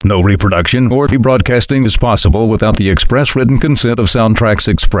No reproduction or rebroadcasting is possible without the express written consent of Soundtracks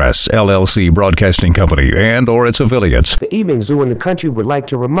Express, LLC Broadcasting Company, and or its affiliates. The Evening Zoo in the Country would like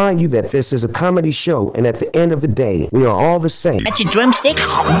to remind you that this is a comedy show, and at the end of the day, we are all the same. That's your drumsticks?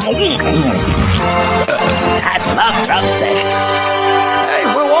 I love drumsticks. Hey,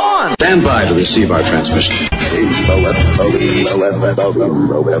 we're on! Stand by to receive our transmission. In the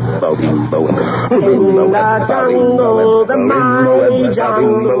jungle, the mighty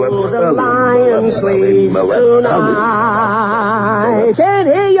jungle, the lion sleeps tonight. Can't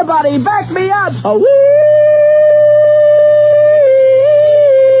hear you, buddy. Back me up.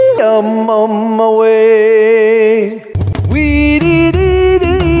 I'm on my way.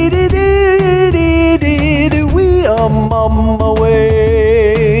 I'm on my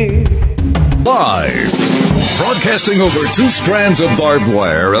way. Live. Broadcasting over 2 strands of barbed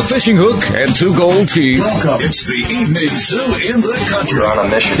wire, a fishing hook, and 2 gold teeth. It's the Evening Zoo in the Country. You're on a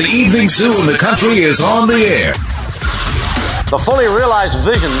mission. The Evening Zoo in the Country is on the air. The fully realized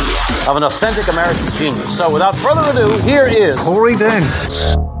vision of an authentic American genius. So without further ado, here is Corey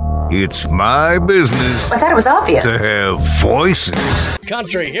Daniels. It's my business. I thought it was obvious. To have voices.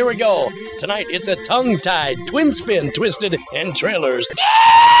 Country, here we go. Tonight it's a tongue-tied, twin spin, twisted, and trailers.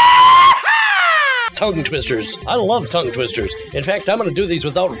 Tongue twisters. I love tongue twisters. In fact, I'm going to do these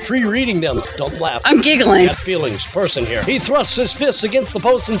without pre-reading them. Don't laugh. I'm giggling. Got feelings. Person here. He thrusts his fists against the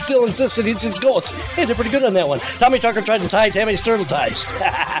post and still insists that he's his ghost. Hey, did pretty good on that one. Tommy Tucker tried to tie Tammy's turtle ties.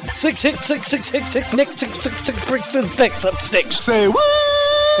 6 hicks, 6, 6, 6, 6, nick, 6, 6, 6, bricks and picks up sticks. Say what?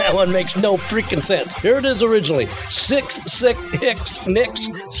 That one makes no freaking sense. Here it is originally. 6 sick hicks, nicks,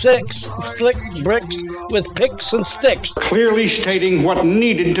 6 slick bricks with picks and sticks. Clearly stating what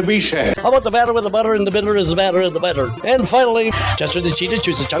needed to be said. How about the batter with the butter and the bitter is the batter of the better? And finally, Chester the Cheetah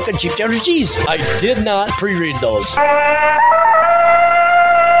chews a chunk of cheap cheddar cheese. I did not pre-read those.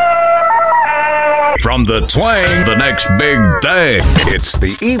 From the twang, the next big day. It's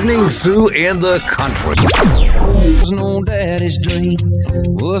the Evening Zoo in the Country. Was no daddy's dream,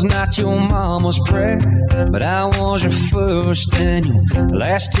 was not your mama's prayer, but I was your first and your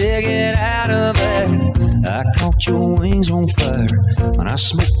last ticket out of there. I caught your wings on fire when I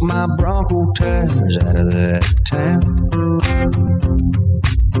smoked my Bronco tires out of that town.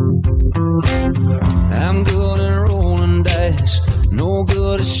 I'm good at rolling dice, no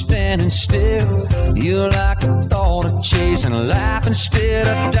good at standing still. You're like a thought of chasing life instead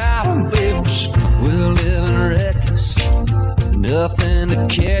of dollar bills. We're living reckless, nothing to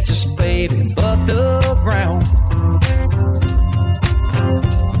catch us, baby, but the ground.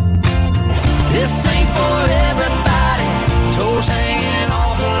 This ain't for everybody, toes hanging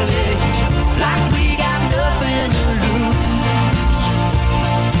off the ledge, like we got nothing to lose.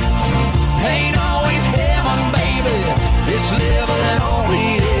 Ain't always heaven, baby, this living on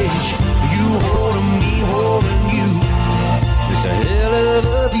the edge. You holding me, holding you, it's a hell of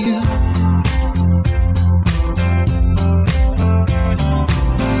a view.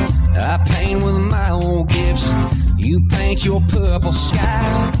 I paint with my old Gibson, you paint your purple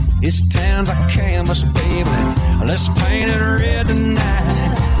sky. This town's a canvas, baby, let's paint it red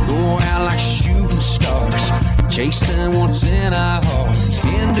tonight. Go out like shooting stars, chasing what's in our hearts,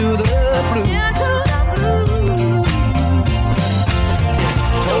 into the blue.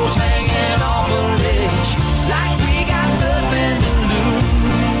 Toes hanging off the ledge, like we got nothing to lose.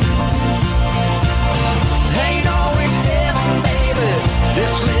 Ain't always heaven, baby,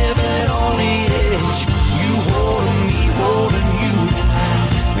 this living on the edge. You holding me, holding you,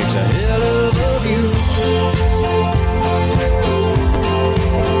 it's a hell of a view.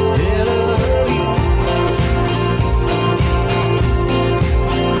 Hell of a view.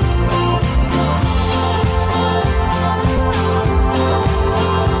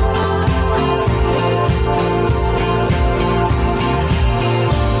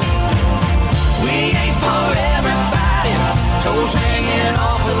 We ain't for everybody, toes hanging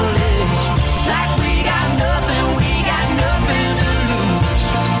off the ledge, like we got nothing to lose.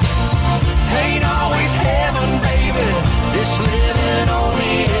 Ain't always heaven,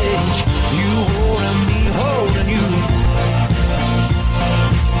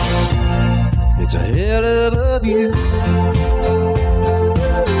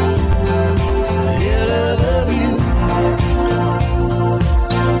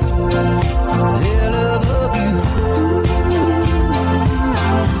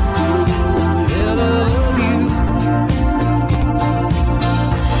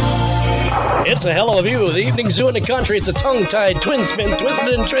 It's a hell of a view of the evening zoo in the country. It's a tongue-tied, twin-spin, twisted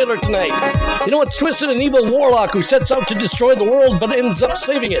in trailer tonight. You know, it's Twisted, an evil warlock who sets out to destroy the world but ends up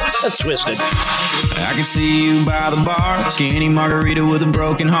saving it. That's Twisted. I can see you by the bar, skinny margarita with a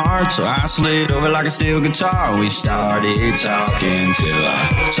broken heart. So I slid over like a steel guitar. We started talking till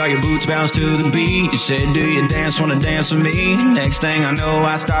I saw your boots bounce to the beat. You said, do you wanna dance with me? Next thing I know,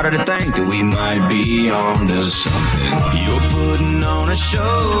 I started to think that we might be on to something. You're putting on a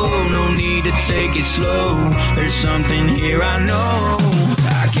show, no need to take it slow. There's something here I know.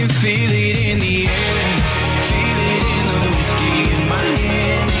 I can feel it in the air, feel it in the whiskey in my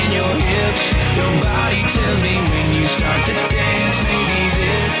hand, in your hips. Your body tells me when you start to dance, maybe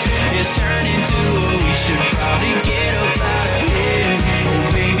this is turning to a we should probably get up out of here. Oh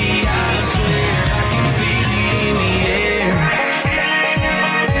baby, I swear I can feel it in the air.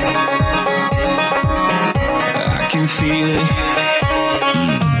 I can feel it.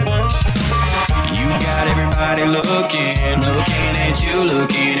 You got everybody looking at you,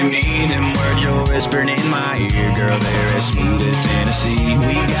 looking at me. Them words you're whispering in my ear, girl, they're as smooth as Tennessee.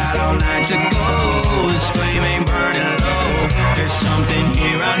 We got all night to go, this flame ain't burning low. There's something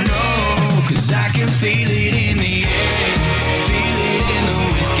here I know, 'cause I can feel it in the air, feel it in the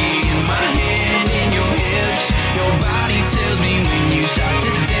whiskey in my hand, in your hips. Your body tells me when you start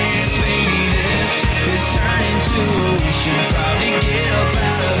to dance, baby, this is turning to a we should probably get up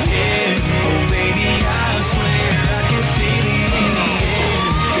out of here. Oh baby, I swear I can feel it in the air.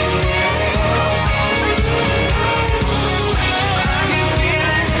 I can feel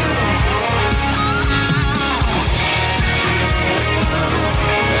it. I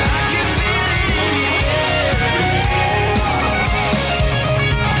can feel it in the air.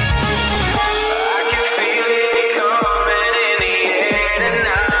 I can feel it coming in the air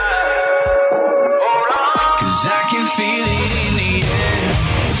tonight. Hold on. 'Cause I can feel it in the air,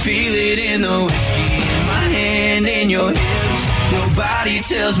 feel it in the whiskey in my hand, in your hips. Your body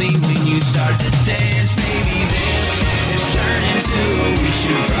tells me when you start to dance, baby, this is turning to we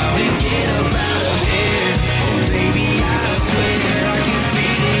should probably get up out of here. Oh baby, I swear I can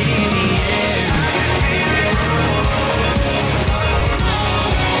feel it in the air. I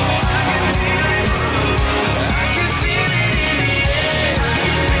can feel it in the air.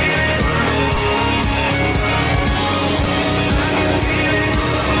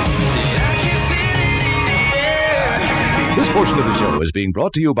 This portion of the show is being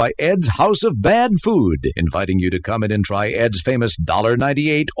brought to you by Ed's House of Bad Food, inviting you to come in and try Ed's famous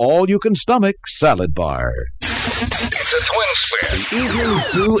 $1.98 all-you-can-stomach salad bar. It's a swing spin. The Evening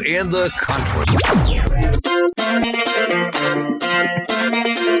Zoo in the country.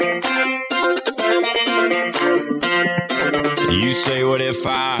 You say, what if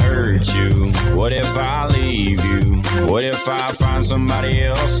I hurt you? What if I leave you? What if I find somebody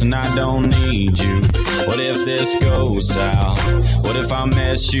else and I don't need you? What if this goes south? What if I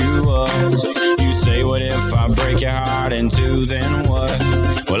mess you up? You say, what if I break your heart in two, then what?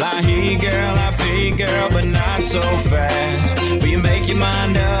 Well, I hear you, girl, I feel you, girl, but not so fast. Will you make your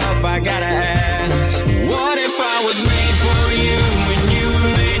mind up? I gotta ask. What if I was made for you when you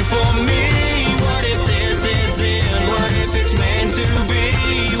were made for me? What if this is it? What if it's meant to be?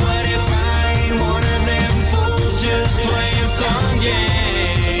 What if I ain't one of them fools just playing some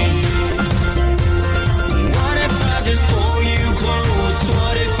game? What if I just pull you close?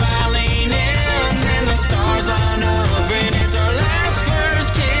 What if I lean in and the stars line up and it's our last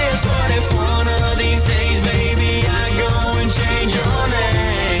first kiss? What if one of these days, baby, I go and change your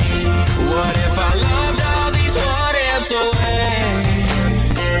name? What if I loved all these what ifs away?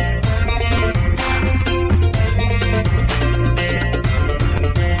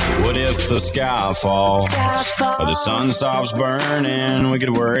 What if the sky falls or the sun stops burning? We could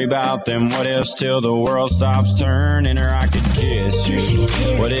worry about them what ifs till the world stops turning. Or I could kiss you.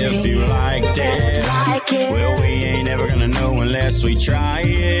 What if you liked it? Well, we ain't ever gonna know unless we try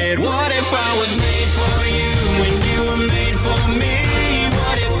it. What if I was made for you when you were made for me?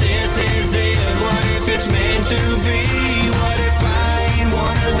 What if this is it? What if it's meant to be? What if I ain't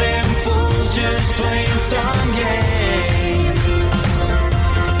one of them fools just playing some game?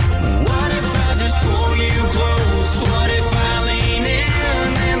 What if I just pull you close? What if I lean in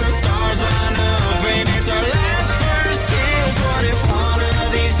and the stars line up and it's our last first kiss? What if one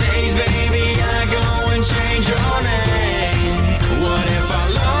of these days, baby, I go and change your name? What if I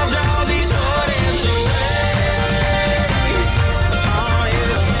loved all these what ifs away?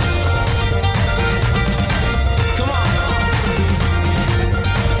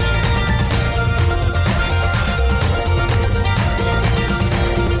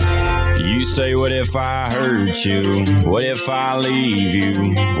 what if I hurt you? What if I leave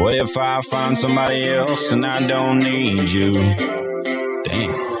you? What if I find somebody else and I don't need you? Damn.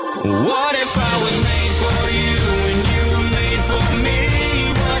 What if I was made for you and you were made for me?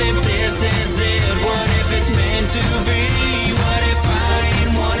 What if this is it? What if it's meant to be? What if I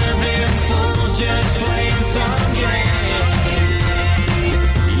ain't one of them fools just playing some game?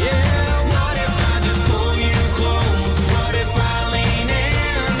 Yeah, what if I just pull you close? What if I lean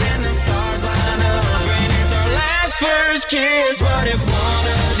in and the stars line up and it's our last first kiss? What if one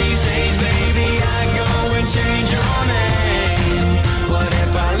of these days, baby, I go and change your name? What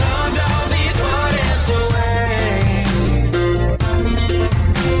if I loved all these what ifs away?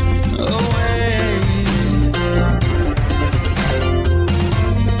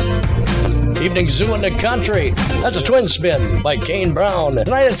 Evening Zoo in the Country. That's a twin spin by Kane Brown.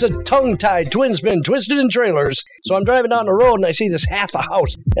 Tonight it's a tongue-tied twin spin, twisted in trailers. So I'm driving down the road and I see this half a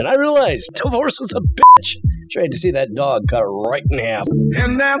house. And I realize divorce is a bitch. Tried to see that dog cut right in half.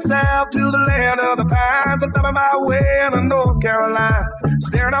 And down south to the land of the pines, I'm thumbing my way into North Carolina,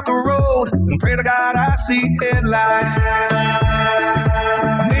 staring up the road and pray to God I see headlights.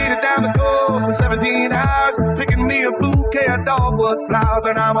 I made it down the coast in 17 hours, picking me a bouquet of dogwood flowers,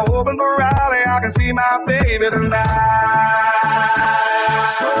 and I'm hoping for Raleigh I can see my baby tonight.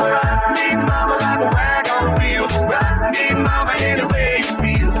 So rock me, mama, like a rag on a wheel. Rock me, mama, any way you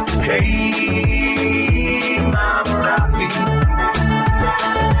feel. Hey, mama, rock me.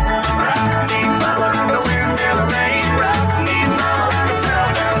 Rock me, mama, like the wind and the rain. Rock me, mama, like a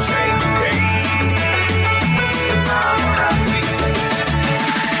southbound train. Hey, mama, rock me.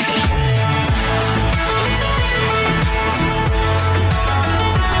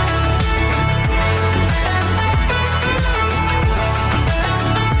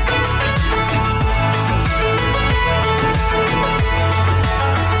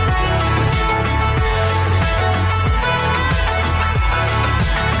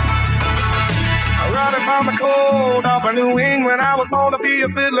 From the cold off of New England, I was born to be a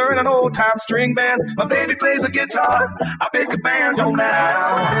fiddler in an old-time string band. My baby plays the guitar, I pick a banjo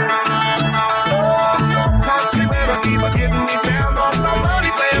now. Oh, country rivers keep on getting me down. Lost my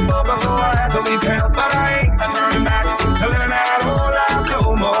money playing poker, so I have to leave town. But I ain't turning back to living that whole life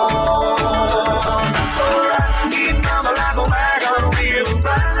no more. So rock me, mama, like a wag on a wheel.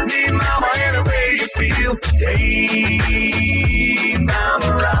 Rock me, mama, any way you feel. Hey, mama,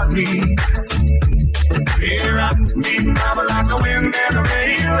 rock me. Yeah, rock me, mama, like the wind and the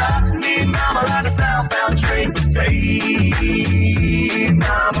rain. Rock me, mama, like a southbound train. Hey,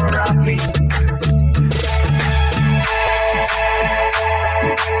 mama, rock me.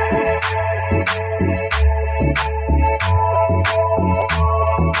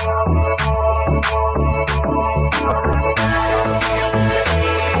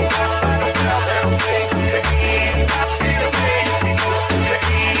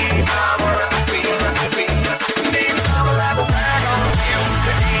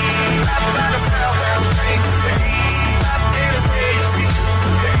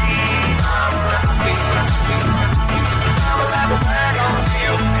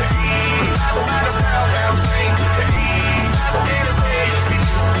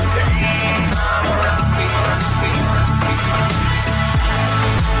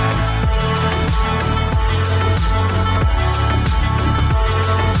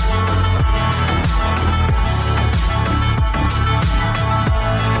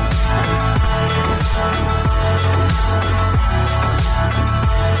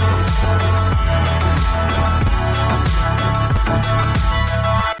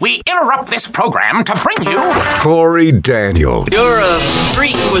 We interrupt this program to bring you Corey Daniels. You're a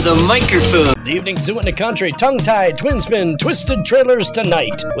freak with a microphone. The Evening Zoo in the Country, tongue-tied, twin spin, twisted trailers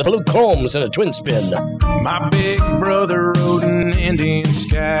tonight with Luke Combs in a twin spin. My big brother rode an Indian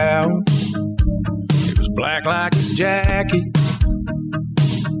Scout. It was black like his jacket,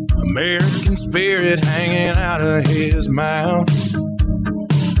 American spirit hanging out of his mouth,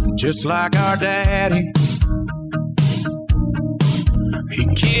 just like our daddy. He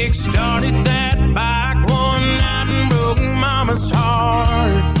kick-started that bike one night and broke Mama's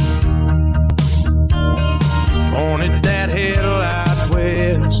heart. Pointed that headlight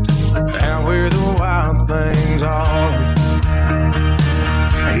west, out where the wild things are.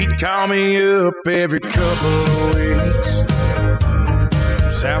 He'd call me up every couple of weeks from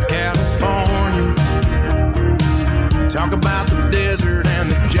South California, talk about the desert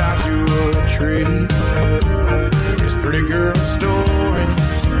and the Joshua tree, his pretty girl stories,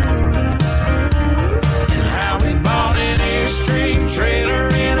 and how he bought an Airstream trailer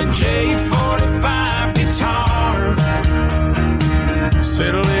and a J45 guitar.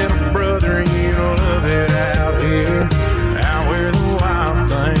 Said, little brother, you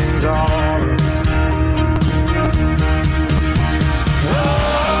things are.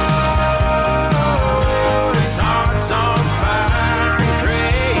 Oh, it's hearts on fire and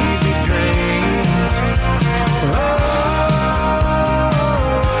crazy dreams.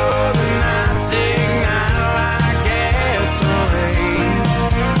 Oh, the nights ignite like gasoline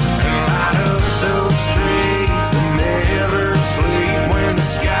and light up those streets that never sleep when the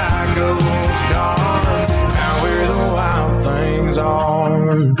sky goes dark. Out where the wild things are.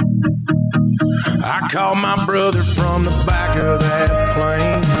 I called my brother from the back of that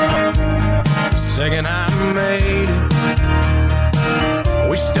plane. The second I made it,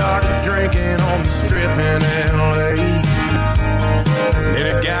 we started drinking on the strip in LA. And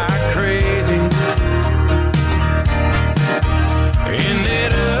then it got crazy.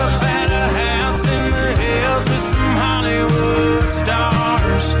 Ended up at a house in the hills with some Hollywood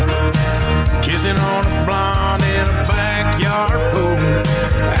stars, kissing on a blonde in a backyard pool.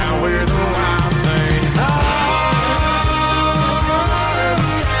 Out where the wild things are.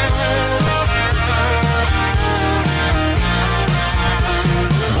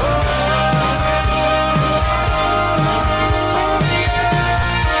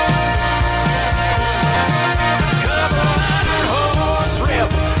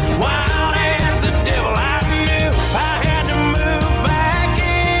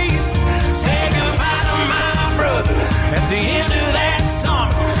 At the end of that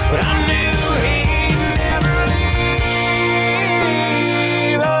summer, but I knew he'd never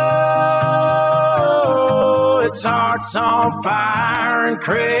leave. Oh, it's hearts on fire and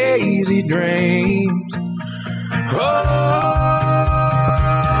crazy dreams. Oh,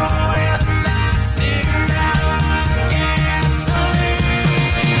 and the nights ignite like gasoline.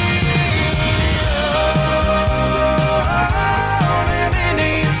 Oh, them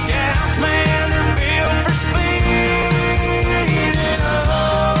Indian scouts, man, they're built for speed.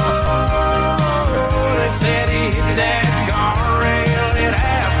 Said he hit that guardrail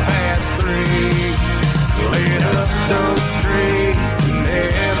at 3:30. Lit up those streets that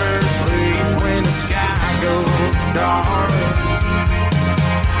never sleep when the sky goes dark.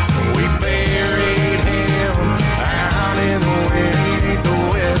 We buried him out in the wind, the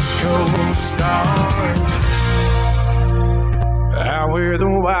West Coast stars. Out where the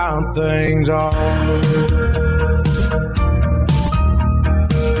wild things are.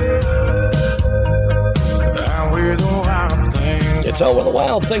 It's all where the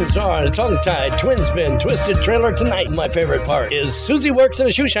wild things are. The tongue-tied, twin-spin, twisted trailer tonight. My favorite part is Susie works in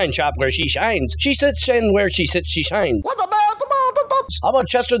a shoe shine shop where she shines. She sits, and where she sits, she shines. What the How about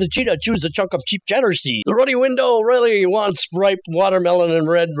Chester the Cheetah chews a chunk of cheap cheddar seed? The ruddy window really wants ripe watermelon and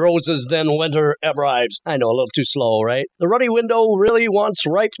red roses, then winter arrives. I know, a little too slow, right? The ruddy window really wants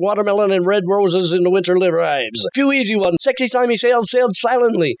ripe watermelon and red roses, and the winter arrives. A few easy ones. Sexy slimy sailed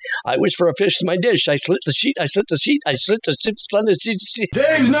silently. I wish for a fish in my dish. I slit the sheet. I slit the sheet. I slit the ship. Splendid sheet.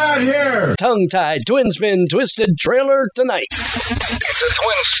 Dave's not here. Tongue-tied, twin-spin, twisted trailer tonight. It's a twin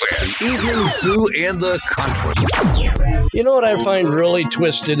spin. Evening Zoo and the Country. You know what I find really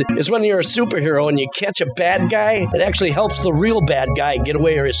twisted is when you're a superhero and you catch a bad guy, it actually helps the real bad guy get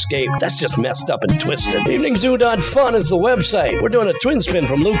away or escape. That's just messed up and twisted. EveningZoo.fun is the website. We're doing a twin spin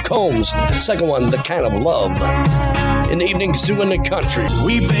from Luke Combs. Second one, The Kind of Love. In the Evening Zoo in the Country.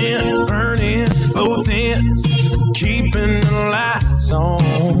 We've been burning both ends, keeping the lights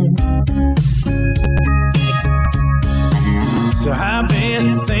on. So I've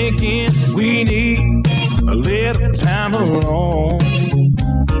been thinking we need a little time alone. So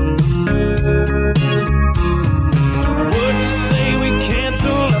would you say we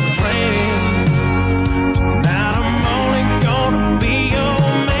cancel our plans? Tonight I'm only gonna be your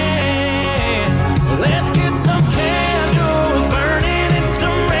man. Let's get some candles burning and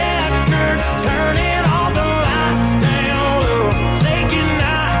some records turning, all the lights down low. Take it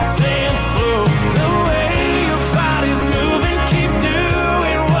nice and slow. The way your body's moving, keep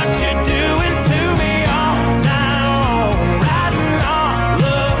doing what you're doing to me all night long. Writing our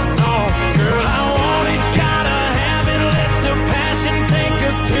love song. Girl, I want it, gotta have it. Let the passion take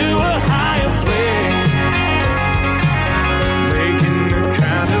us to a higher place. Making the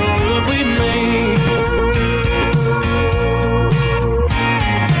kind of love we made.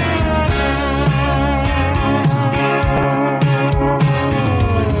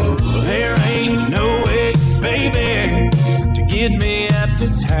 There ain't no way, baby, to get me at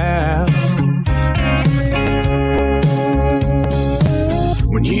this house.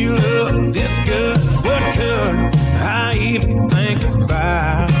 When you look this good, what could I even think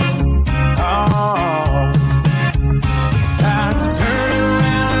about? Oh, besides turning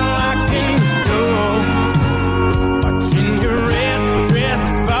around and locking the door, watching your red dress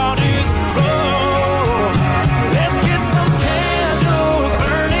fall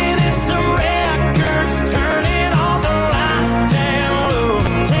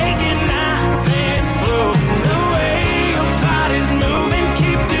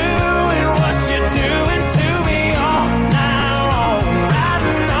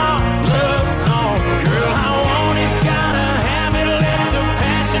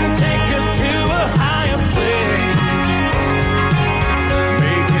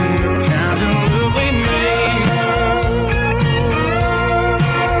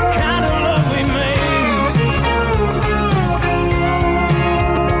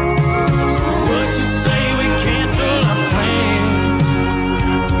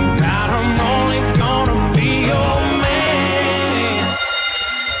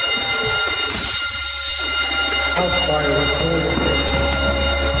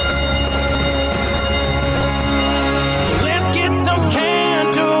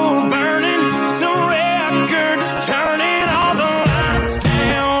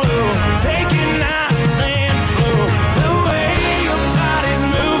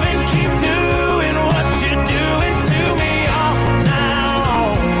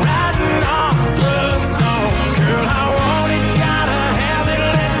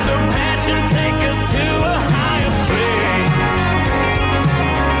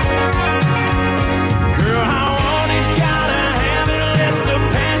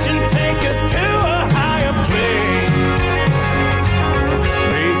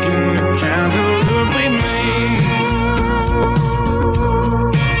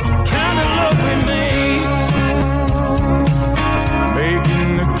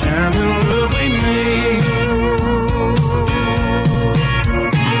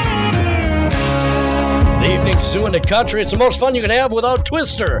Zoo in the Country. It's the most fun you can have without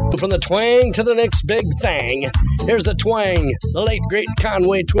Twister. From the twang to the next big thing. Here's the twang, the late great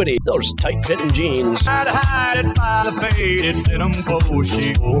Conway Twitty, those tight-fitting jeans. I'd hide it by the faded denim clothes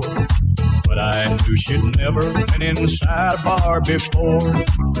she wore, but I knew she'd never been inside a bar before.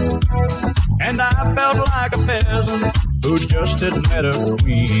 And I felt like a peasant who just had met a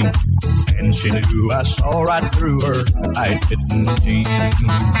queen, and she knew I saw right through her tight-fitting jeans.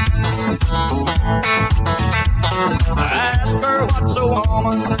 I asked her, what's a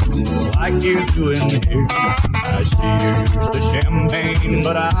woman like you doing here? I see you're used to champagne,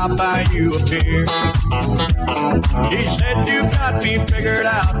 but I'll buy you a beer. She said, you've got me figured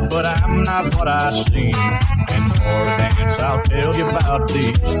out, but I'm not what I seem. And for a dance, I'll tell you about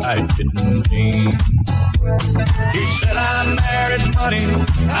these tight-fitting jeans. She said, I married money,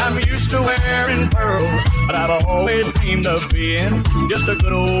 I'm used to wearing pearls, but I've always dreamed of being just a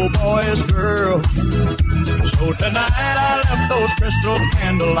good old boy's girl. So tonight I left those crystal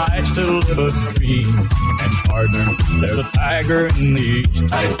candlelights to live a dream. And partner, there's a tiger in these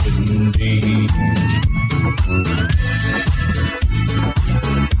tight-fitting jeans.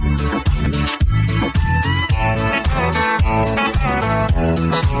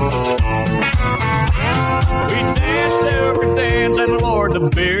 We danced every dance, and Lord, the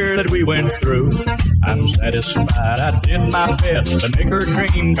beer that we went through, I'm satisfied I did my best to make her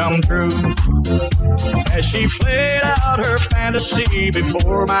dream come true. As she played out her fantasy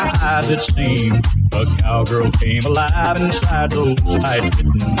before my eyes, it seemed a cowgirl came alive inside those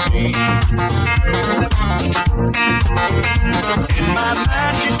tight-fitting jeans. In my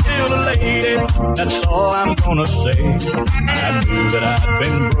mind, she's still a lady, that's all I'm gonna say. I knew that I'd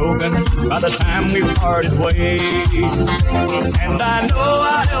been broken by the time we parted ways. And I know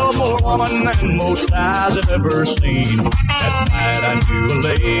I held more woman than most eyes have ever seen. That night I knew a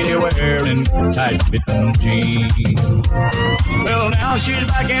lady wearing tight-fitting jeans. Well, now she's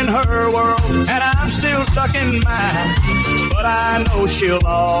back in her world, and I'm still stuck in mine. But I know she'll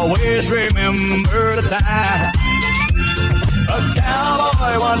always remember the time a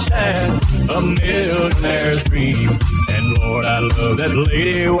cowboy once had a millionaire's dream. And Lord, I love that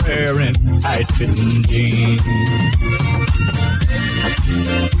lady wearing tight-fitting jeans.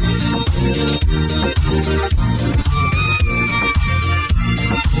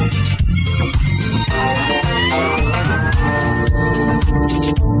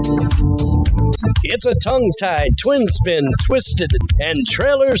 It's a tongue-tied, twin-spin, twisted, and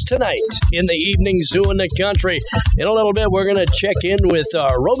trailers tonight in the Evening Zoo in the Country. In a little bit, we're going to check in with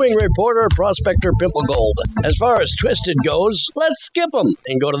our roving reporter, Prospector Pimple Gold. As far as Twisted goes, let's skip them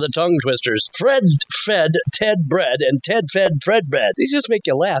and go to the tongue twisters. Fred fed Ted bread, and Ted fed Fred bread. These just make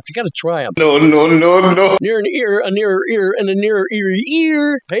you laugh. You got to try them. No. Near an ear, a nearer ear, and a nearer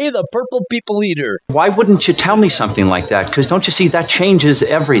ear. Pay the purple people eater. Why wouldn't you tell me something like that? Because don't you see, that changes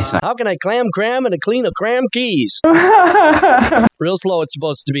everything. How can I clam cram and clean a cram keys? Real slow it's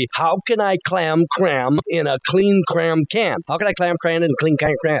supposed to be. How can I clam cram in a clean cram can? How can I clam cram in a clean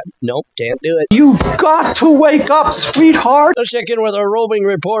cram? Nope, can't do it. You've got to wake up, sweetheart. Let's check in with our roving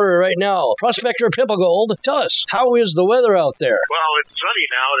reporter right now. Prospector Pimple Gold, tell us, how is the weather out there? Well, it's sunny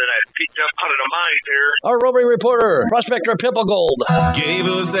now that I picked up out of the mine there. Our roving reporter, Prospector Pimple Gold. Gave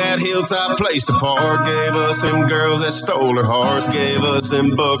us that hilltop place to park. Gave us them girls that stole her hearts. Gave us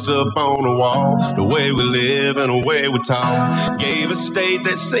them books up on the wall. The way we live and the way we talk. Gave us state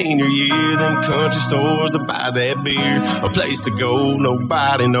that senior year. Them country stores to buy that beer. A place to go,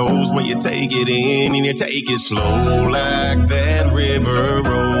 nobody knows when you take it in and you take it slow. Like that river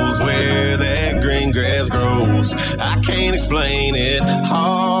rolls where that green grass grows. I can't explain it.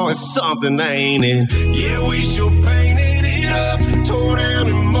 Oh, it's something, ain't it? Yeah, we sure painted it up. Tore down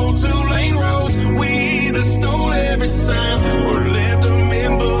and mowed 2-lane roads. We either stole every sign or left them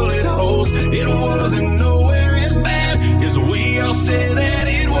in bullet holes. It wasn't nowhere as bad as we all said that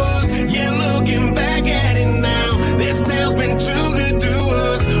it was. Yeah, looking back at it now, this town's been too good to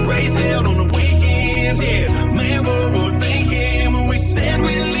us. Race held on the weekends, yeah. Man, what we're thinking when we said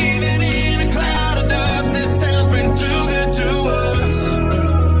we're living in a cloud of dust. This town's been too good to us.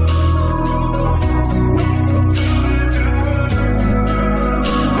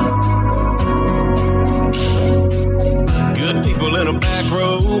 Good people in a back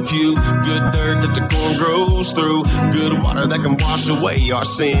row pew. Good dirt that the corn grows through. Good water that can wash away our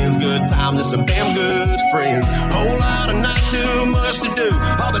sins. Good times and some damn good friends. Whole lot of not too much to do.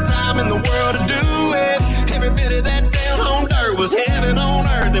 All the time in the world to do it. Every bit of that down home dirt was heaven on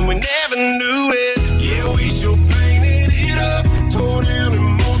earth, and we never knew it. Yeah, we sure painted it up. Tore down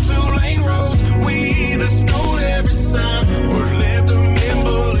and mowed 2-lane roads. We either stole every sign or left them in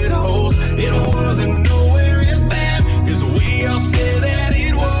bullet holes. It wasn't nowhere as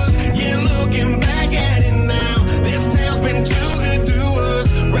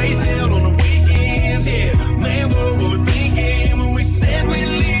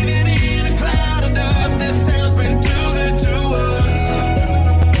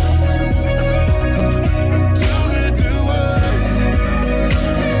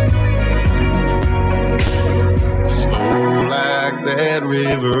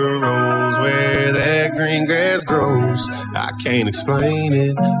river rolls, where that green grass grows. I can't explain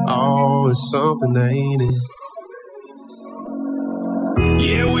it, all is something, ain't it?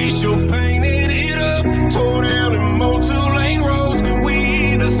 Yeah, we sure painted it up, tore down and mowed 2-lane roads. We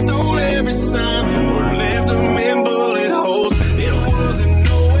either stole every sign or left them in bullet holes. It wasn't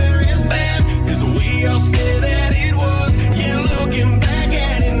nowhere as bad as we all said that it was. Yeah, looking back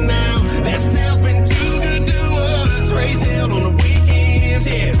at it now, this town's been too good to us. Raise hell on the weekends,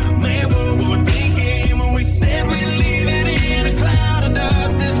 yeah. Man, what we were thinking when we said we'd leave it in a cloud of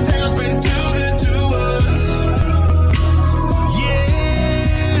dust. This town's been too good to us.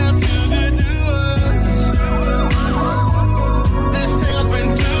 Yeah, too good to us. This town's been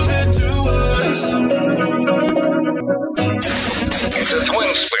too good to us. The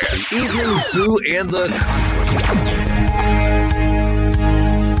Twin Spin. Evening Sue and the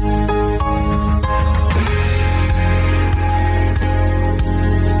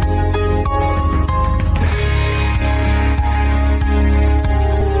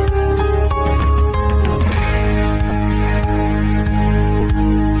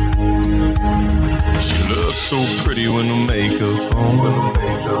She looks so pretty with no makeup on.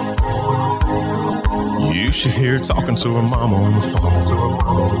 You should hear her talking to her mama on the phone.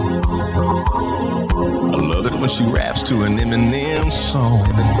 I love it when she raps to an Eminem song.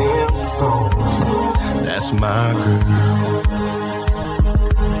 That's my girl.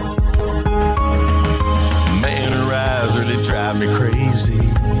 Man, her eyes really drive me crazy.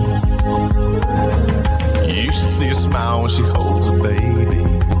 You should see her smile when she holds a baby.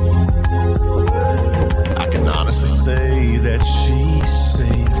 I can honestly say that she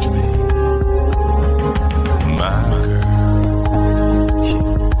saved me. My girl.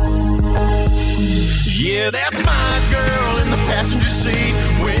 Yeah, that's my girl in the passenger seat.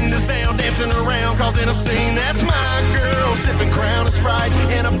 Windows down, dancing around, causing a scene. That's my girl, sipping Crown and Sprite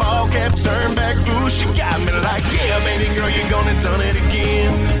in a ball cap, turn back. Ooh, she got me like, yeah, baby girl, you're gonna done it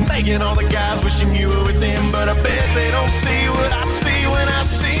again. Making all the guys wishing you were with them, but I bet they don't see what I see when I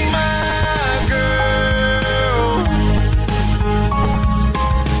see my girl.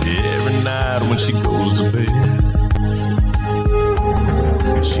 Every night when she goes to bed,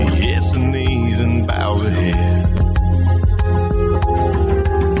 she hits her knees and bows her head.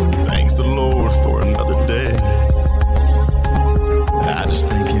 Thanks the Lord for another day. I just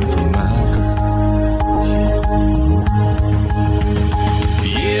thank Him for my girl.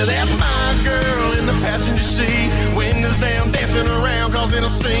 Yeah, that's my girl in the passenger seat. Windows down, dancing around, causing a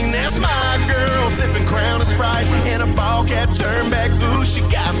scene. That's my girl, sipping Crown and Sprite in a ball cap, turn back. Ooh, she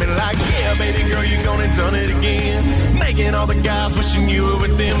got me like, yeah, baby girl, you're gonna done it again. Making all the guys wishing you were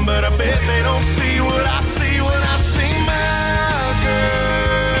with them, but I bet they don't see what I see when I see my girl.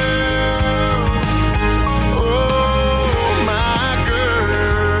 Oh, my girl.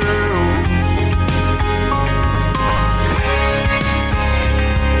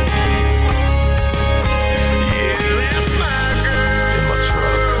 Yeah, that's my girl. In my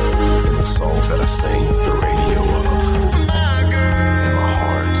truck, in the songs that I sing with the radio up. My girl. In my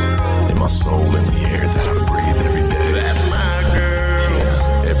heart, in my soul, in the air that I breathe every day. That's my girl.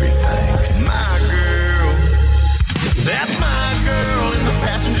 Yeah, everything. My girl. That's my girl in the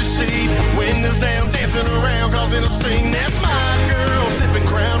passenger seat. Windows down, dancing around, causing a scene. That's my girl, sipping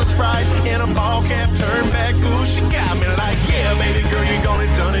Crown and Sprite in a ball cap, turn back. Ooh, she got me like, yeah, baby girl, you're gonna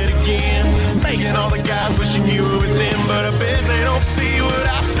done it again. Making all the guys wishing you were with them, but I bet they don't see what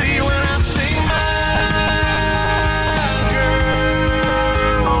I see when I see my girl.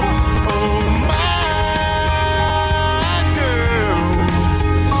 Oh, my girl.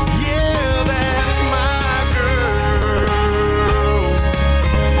 Yeah, that's my girl.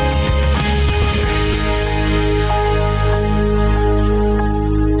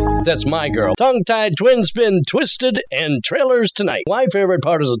 That's my girl. Tongue-tied, twin spin, twisted, and trailers tonight. My favorite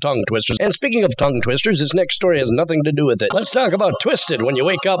part is the tongue twisters. And speaking of tongue twisters, this next story has nothing to do with it. Let's talk about Twisted. When you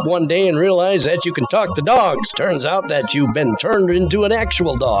wake up one day and realize that you can talk to dogs. Turns out that you've been turned into an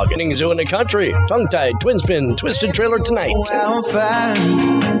actual dog. Getting zoo in the country. Tongue-tied, twin spin, twisted trailer tonight. I'm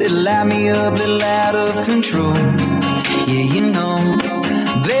fine. Little light me up, little out of control. Yeah, you know,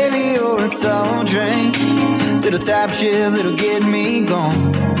 baby, you're a tall drink. Little top shift that'll get me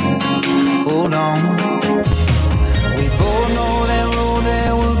gone. Hold on. We both know that road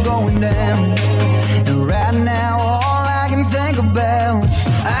that we're going down. And right now, all I can think about,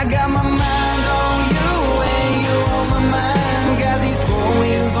 I got my mind on you and you on my mind. Got these four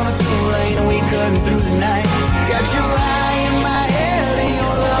wheels on a 2-lane and we cutting through the night. Got your eye in my head and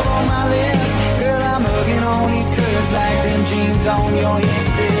your love on my lips. Girl, I'm hugging on these curves like them jeans on your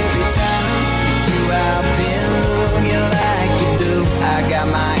hips. Every time you out been looking like you do, I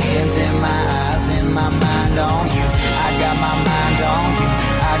on you. I got my mind on you.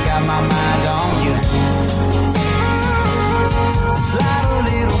 I got my mind on you. Slide a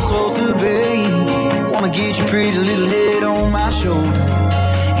little closer, babe. Wanna get your pretty little head on my shoulder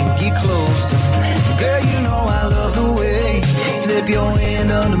and get closer. Girl, you know I love the way you slip your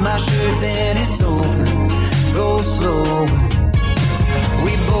hand under my shirt, then it's over. Go slow.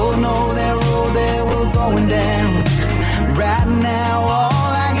 We both know that road that we're going down. Right now,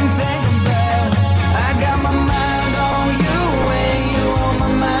 all I can think about, I got my mind on you and you on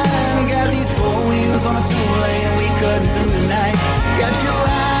my mind. Got these four wheels on a two-lane and we cutting through the night. Got your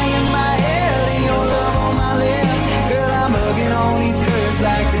eye in my head and your love on my lips. Girl, I'm hugging on these curves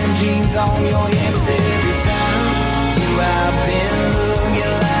like them jeans on your hips. Every time you I've been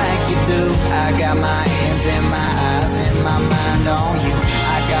looking like you do. I got my hands and my eyes and my mind on you.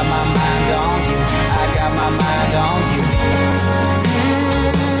 I got my mind on you. I got my mind on you.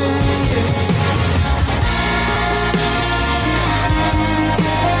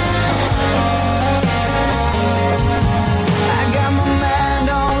 I got my mind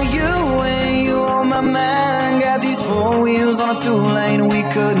on you and you on my mind. Got these four wheels on a two-lane and we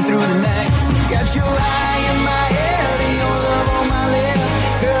cutting through the night. Got your eye in my head and your love on my lips.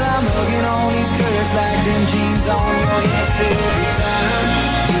 Girl, I'm hugging on these curves like them jeans on your hips. Every time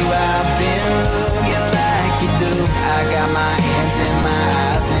you I've been looking like you do. I got my hands and my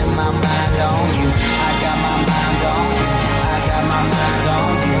eyes and my mind on you. I got my mind on you. I got my mind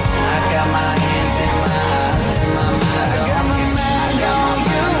on you. I got my hands and my eyes and my mind on you. I got my mind on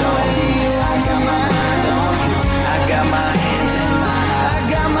you and you I got my mind on you. I got my hands and my eyes.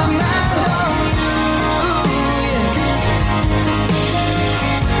 I got my mind on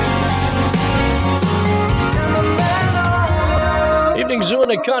you. Evening Zoo in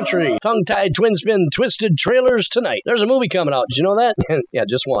the Country. Tongue-tied twin spin twisted trailers tonight. There's a movie coming out. Did you know that? Yeah,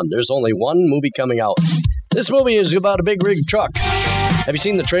 just one. There's only one movie coming out. This movie is about a big rig truck. Have you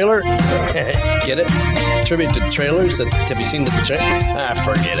seen the trailer? Get it? Tribute to trailers. Have you seen the trailer?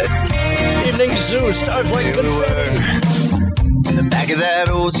 Forget it. Evening Zoo starts like confetti. In the back of that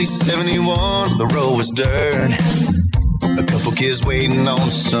old C71, the road was dirt. A couple kids waiting on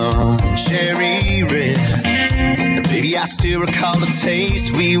the sun, cherry red. And baby, I still recall the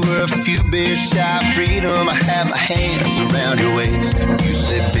taste. We were a few beers shy of freedom. I had my hands around your waist. You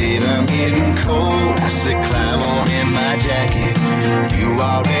said, babe, I'm getting cold. I said, climb on in my jacket. You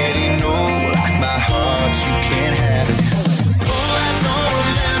already know, like my heart, you can't have it. Oh, I don't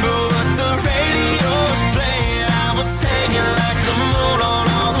remember what the radio was playing. I was hanging like the moon on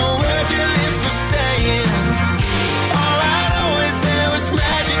all the words your lips were saying.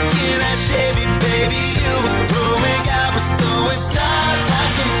 Magic in that Chevy, baby, you were glowing. I was throwing stars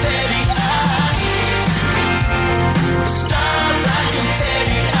like confetti. Stars like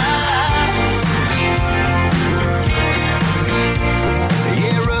confetti.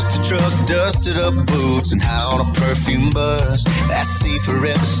 Yeah, rusted truck, dusted up boots, and high on a perfume bus. That sea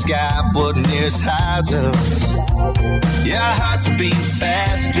forever sky wasn't near as high as us. Yeah, our hearts were beating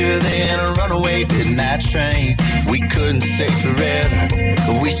faster than a runaway midnight train. We couldn't say forever,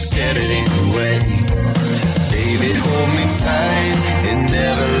 but we said it anyway. Baby, hold me tight and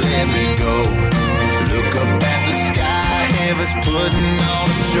never let me go. Look up at the sky, heaven's putting on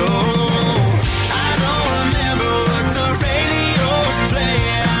a show. I don't remember what the radio was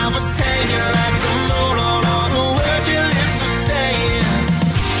playing. I was hanging like the moon on all the words your lips were saying.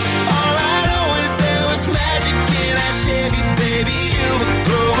 All I know is there was magic in that Chevy, baby, you were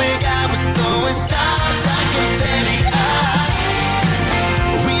glowing. I was throwing stars like confetti.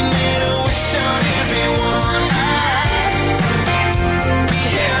 We made a wish on everyone. We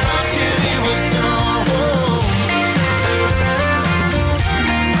held on till it was done.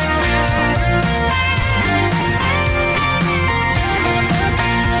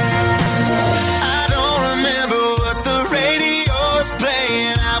 I don't remember what the radio was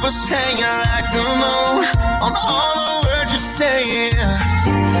playing. I was hanging like the moon on all the words you're saying.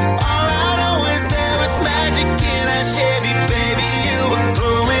 All I know is there was magic in that Chevy, baby. You were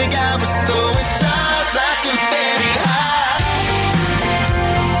glowing. I was throwing stars like confetti.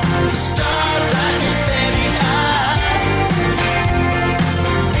 Stars like confetti.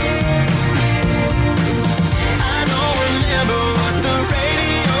 I don't remember what the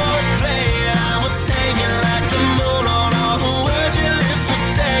radio was playing. I was hanging like the moon on all the words your lips were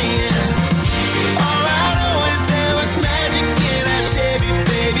saying. All I know is there was magic in that Chevy,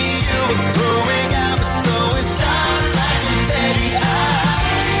 baby.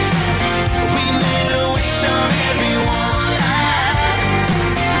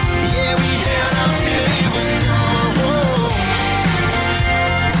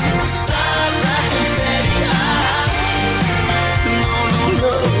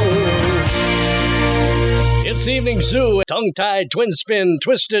 Evening Zoo, tongue-tied, twin spin,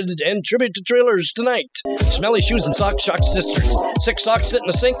 twisted, and tribute to Trailers tonight. Smelly shoes and socks, shock sisters. 6 socks sit in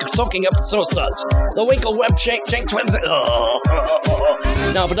the sink, soaking up the so-suds. The Winkle Web shank twins.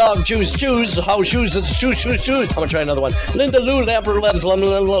 Now, if a dog choose, how shoes is shoes. I'm gonna try another one. Linda Lou Lamper. I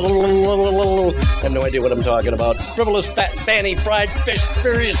have no idea what I'm talking about. Frivolous, fat, fanny, fried fish,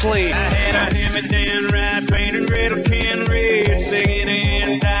 furiously. I had a hand-me-down ride, painted red or can red, singing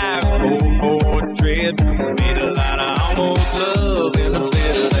in time, board trip. Made a lot of almost love in the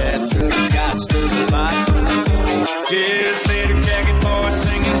middle of that truck. Got stuck a lot. Just later, jacket boy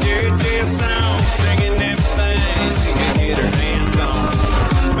singing Jerry J songs, bringing them things he could get her hands on.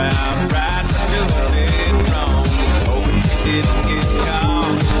 About right for doing it wrong, hoping she didn't get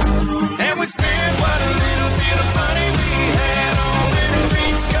caught. And we spent what a little bit of money we had on Little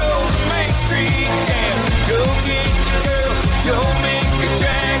Green Skull and Main Street. Yeah, go get your girl, go make a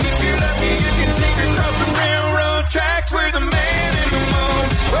drag. If you're lucky, you can take her across the railroad tracks where the man in the moon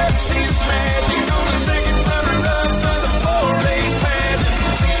works his magic on the second runner-up of the 4-race path.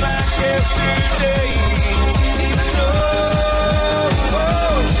 It seemed like yesterday, even though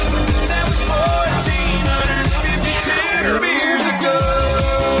that was 1,452 years ago.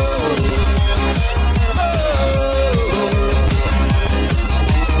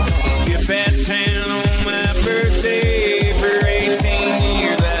 Skip that town on my birthday for 18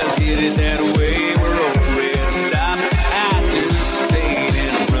 years. I was headed that way where old Red stopped. I just stayed in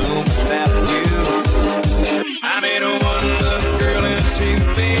a room without you. I met a one-love girl in a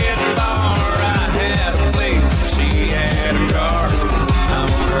 2-bed bar. I had a place, she had a car. I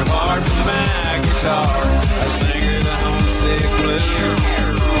won her heart with my guitar. I sang her the homesick blues.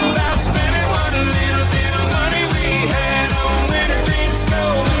 About spending what a little bit of money we had on Winter Green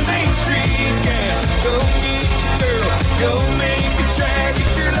Skull and Main Street gas. Go get your girl, go make a drag. If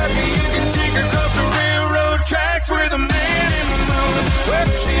you're lucky, you can take her across the railroad tracks where the man in the moon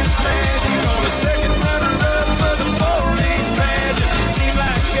works his magic on the second runner-up of the 4-H pageant. Seemed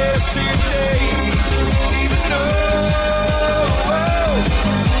like yesterday, even though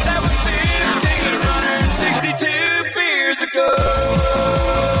that was 1,562 beers ago.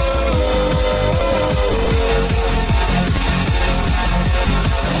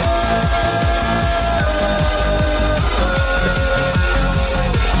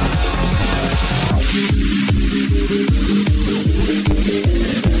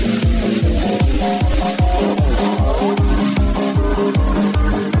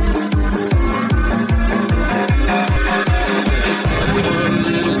 Just what a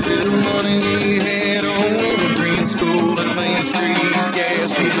little bit of money we had on Winter Green School and Main Street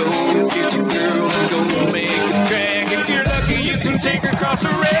gas. You go get your girl and go make a drag. If you're lucky, you can take her across the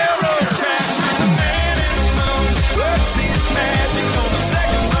railroad tracks where the man in the moon works his magic on the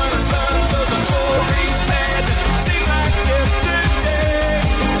second runner-up of the 4-H pageant. Seemed like yesterday,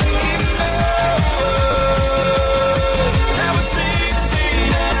 even though that was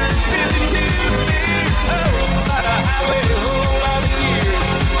 1,652 years old. About a highway a whole lot of years.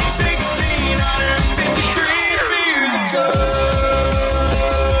 1,653 years ago.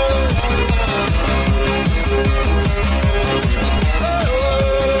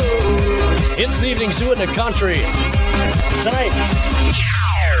 It's the Evening Zoo in the country. Tonight,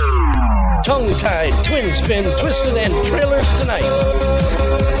 tongue-tied, twin spin, twisted, and Trailers tonight.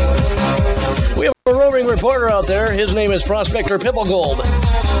 We have a roving reporter out there. His name is Prospector Pipplegold.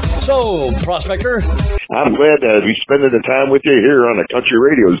 So, Prospector, I'm glad to be spending the time with you here on a country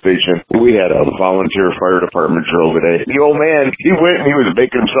radio station. We had a volunteer fire department drill today. The old man, he went and he was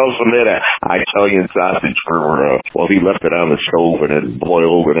making himself some Italian sausage for, he left it on the stove and it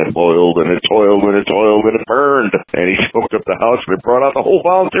boiled and it boiled and it toiled and it toiled and it burned. And he smoked up the house and it brought out the whole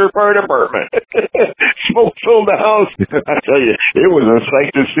volunteer fire department. Smoke filled the house. I tell you, it was a sight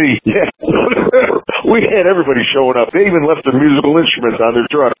to see. Yeah. We had everybody showing up. They even left their musical instruments on their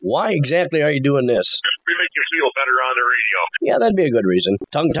truck. why exactly are you doing this? We make you feel better on the radio. Yeah, that'd be a good reason.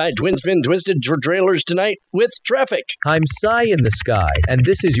 Tongue-tied, twin spin, twisted trailers tonight with traffic. I'm Cy in the Sky, and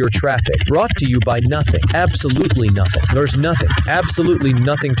this is your traffic, brought to you by nothing. Absolutely nothing. There's nothing. Absolutely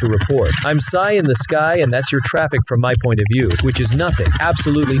nothing to report. I'm Cy in the Sky, and that's your traffic from my point of view, which is nothing.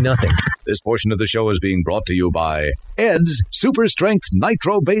 Absolutely nothing. This portion of the show is being brought to you by Ed's Super Strength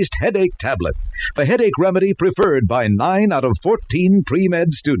Nitro-Based Headache Tablet, the headache remedy preferred by 9 out of 14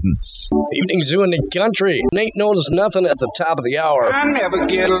 pre-med students. Evening Zoo in the country. Nate knows nothing at the top of the hour. I never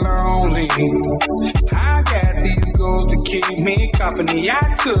get lonely. I got these goals to keep me company.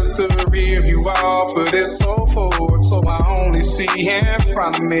 I took the rear view off of this so forward, so I only see in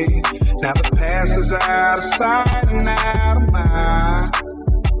front of me. Now the past is out of sight and out of mind.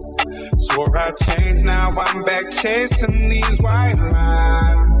 Swore I'd change, now I'm back chasing these white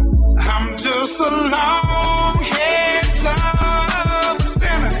lines. I'm just a long-haired son of a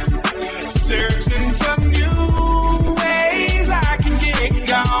sinner, searching for new ways I can get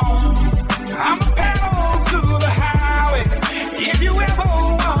gone. I'm a pedal to the highway. If you ever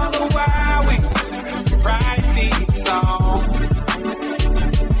wonder why we write these songs,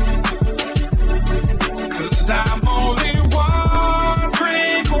 'cause I'm only one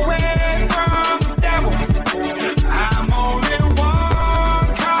drink away from the devil. I'm only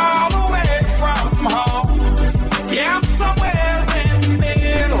one call away from home. Yeah, I'm somewhere in the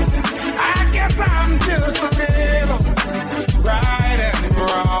middle. I guess I'm just a little right and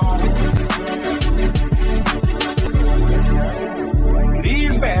wrong.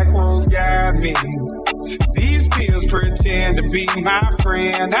 These back roads got me. These pills pretend to be my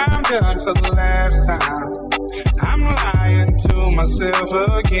friend. I'm done for the last time. I'm lying to myself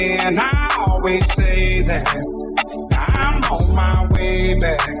again. I always say that I'm on my way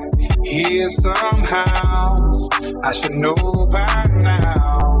back here somehow. I should know by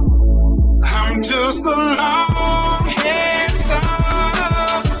now. I'm just a long-haired son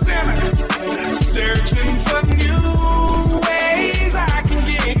of a sinner, searching for new ways I can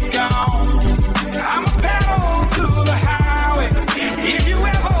get gone. I'm a pedal to the highway. If you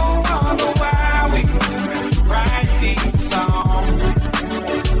ever wonder why we write these songs,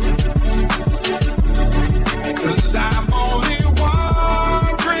 'cause I'm only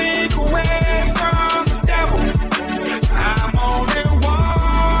one drink away from the devil. I'm only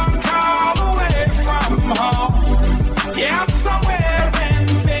one call away from home. Yeah, I'm somewhere in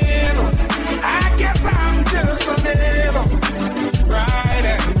the middle. I guess I'm just a little right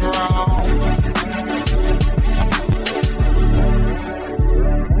and wrong.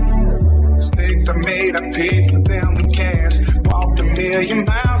 Mistakes I made, I paid for them in cash. Walked a million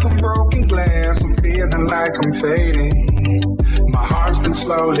miles on broken glass. I'm feeling like I'm fading. My heart's been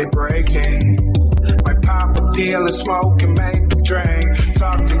slowly breaking. Might pop a pill and smoke and make a drink.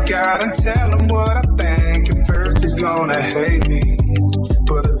 Talk to God and tell him what I think. At first he's gonna hate me,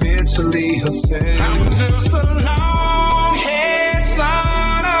 but eventually he'll say, I'm just a long-haired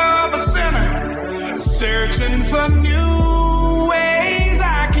son of a sinner, searching for new ways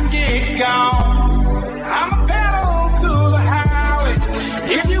I can get gone. I'm a pedal to the highway.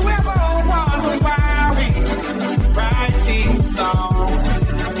 If you ever wonder why we write these songs,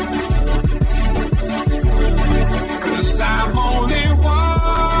 'cause I'm only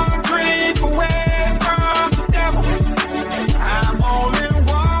one drink away from the devil. I'm only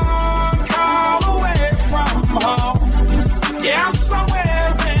one call away from home. Yeah, I'm somewhere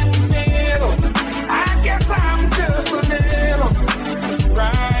in the middle. I guess I'm just a little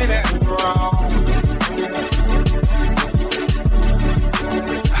right and wrong.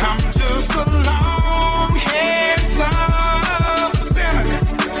 I'm just a long-haired son of a sinner,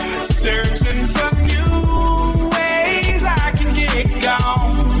 searching for new ways I can get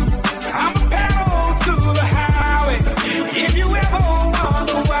gone. I'm a pedal to the highway. If you ever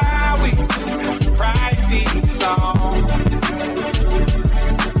wonder why we write these songs,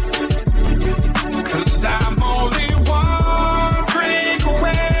 'cause I'm only one drink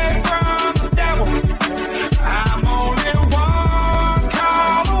away from the devil. I'm only one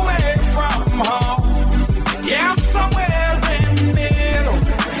call away from home. Yeah, I'm somewhere in the middle.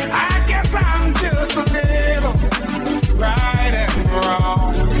 I guess I'm just a little right and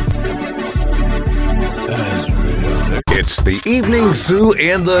wrong. It's the Evening Zoo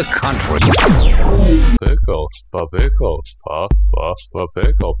in the Country. Pickle, pickle,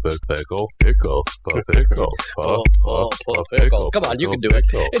 pickle, pickle, pickle. Come on, you can do it.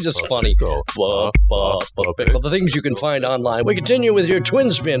 It's just funny. Pickle. The things you can find online. We continue with your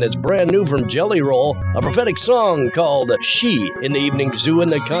twin spin. It's brand new from Jelly Roll, a prophetic song called She in the Evening Zoo in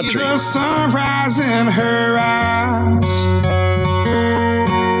the Country. The sunrise in her eyes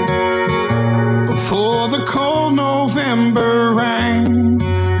before the cold November rain.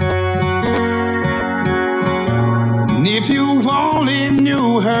 And if you only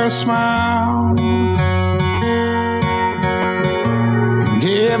knew her smile, you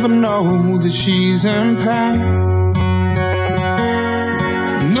never know that she's in pain.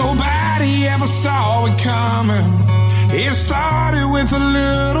 Nobody ever saw it coming. It started with a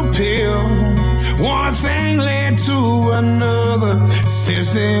little pill. One thing led to another.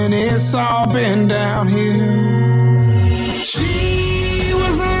 Since then it's all been downhill. She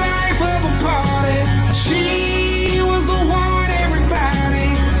was the life of the party. She was the one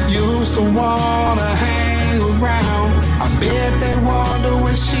everybody used to wanna hang around. I bet they wonder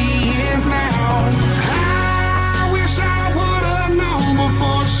where she is now. I wish I would have known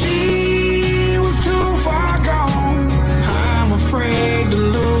before she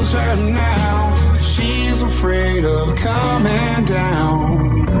afraid of coming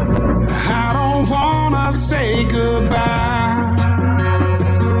down. I don't wanna say goodbye.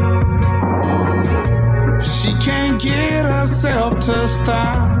 She can't get herself to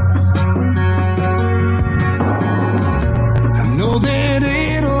stop. I know that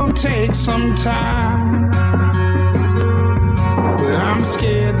it'll take some time, but I'm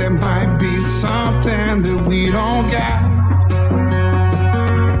scared there might be something that we don't got.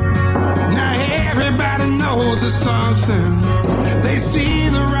 Now everybody knows there's something. They see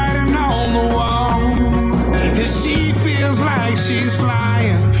the writing on the wall, and she feels like she's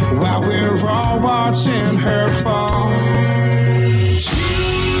flying while we're all watching her fall. She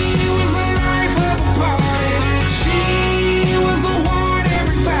was the life of the party. She was the one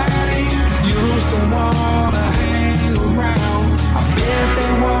everybody used to wanna hang around. I bet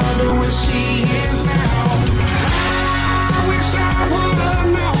they wonder where she is now. I wish I would have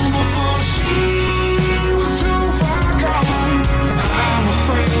known before she was too far gone. I'm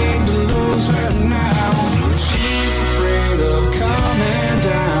afraid to lose her now. She's afraid of coming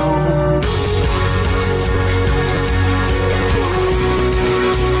down.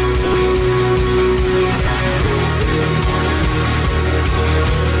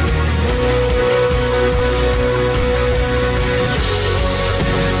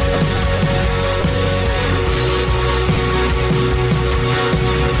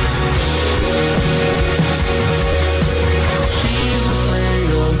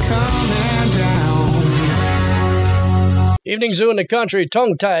 Evening Zoo in the Country,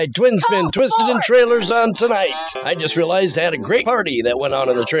 tongue-tied, twin spin, twisted in trailers on tonight. I just realized I had a great party that went on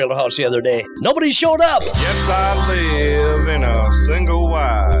in the trailer house the other day. Nobody showed up. Yes, I live in a single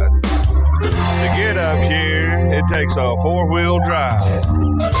wide. To get up here, it takes a four-wheel drive.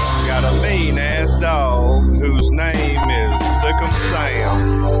 Got a mean-ass dog whose name is Sick'em Sam.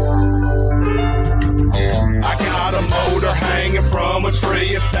 I got a motor hanging from a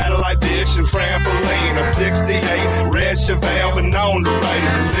tree, a satellite dish and trampoline, a 68 red Chevelle, been known to raise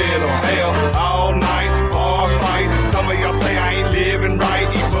a little hell all night, bar fight. Some of y'all say I ain't living right,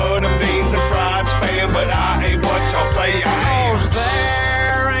 eat butter beans and fried spam, but I ain't what y'all say I am. 'Cause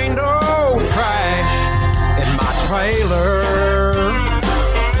there ain't no trash in my trailer,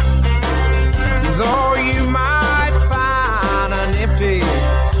 though you might find an empty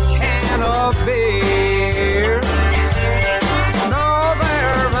can of beer. No,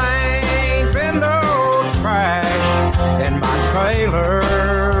 there ain't been no trash in my trailer,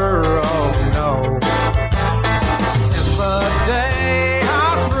 oh no, since the day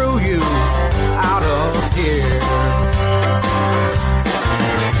I threw you out of here.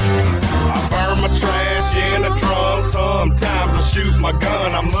 I burn my trash in a drum, sometimes I shoot my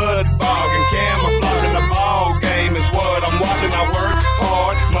gun, I'm mud bogging, camouflaging, the ball game is what I'm watching. I work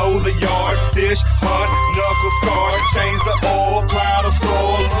hard, mow the yard, fish, hunt, knuckle scar, change the oil, cloud of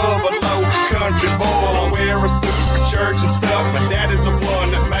soil, love a low country boy. I wear a suit for church and stuff, my daddy's the one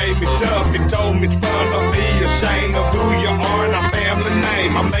that made me tough. He told me, son, don't be ashamed of who you are and our family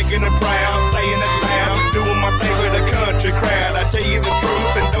name. I'm making it proud, saying it loud, doing my thing with a country crowd. I tell you the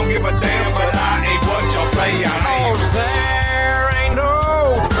truth and don't give a damn, but I ain't what y'all say I am. 'Cause there ain't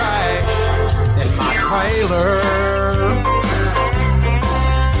no trash in my trailer,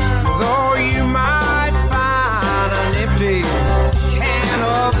 though you might find an empty can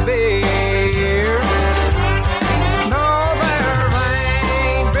of beer. No, there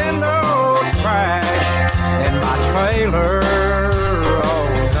ain't been no trash in my trailer, oh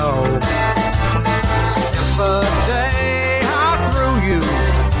no, since the day I threw you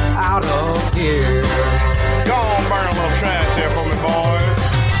out of here. Go on, burn a little trash here for me, boys.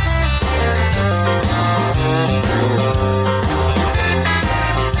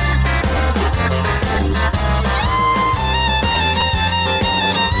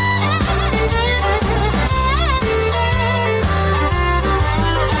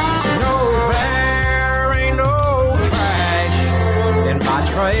 No, there ain't no trash in my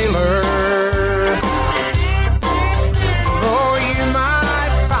trailer, though you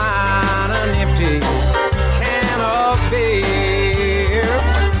might find an empty can of beer.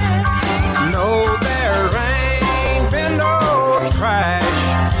 No, there ain't been no trash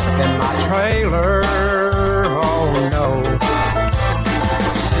in my trailer, oh no,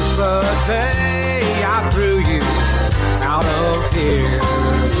 since the day I threw you out of here.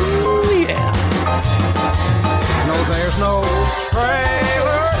 Oh, yeah. No, there's no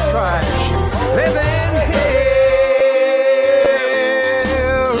trailer trash living here.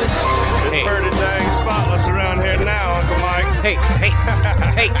 It's pretty dang spotless around here now, Uncle Mike.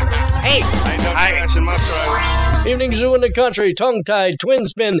 Hey, Hey! Ain't no trash in my truck. Evening Zoo in the Country, Tongue-Tied, Twin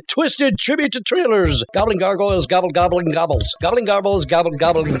Spin, Twisted Tribute to Trailers, Gobbling Gargoyles, Gobble Gobbling Gobbles, Gobbling Garbles, Gobble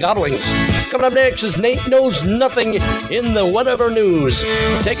Gobbling Gobblings. Coming up next is Nate Knows Nothing in the Whatever News.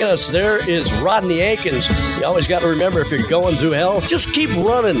 Taking us there is Rodney Aikens. You always got to remember, if you're going through hell, just keep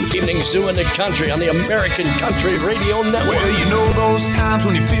running. Evening Zoo in the Country on the American Country Radio Network. Well, you know those times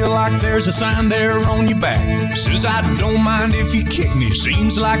when you feel like there's a sign there on your back. Says, I don't mind if you kick me.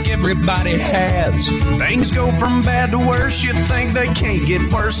 Seems like everybody has. Things go from bad to worse. You think they can't get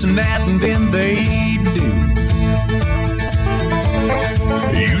worse than that, and then they do.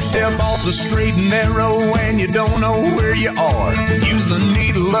 You step off the straight and narrow and you don't know where you are. Use the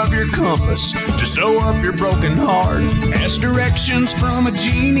needle of your compass to sew up your broken heart. Ask directions from a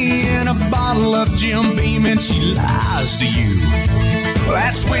genie in a bottle of Jim Beam and she lies to you.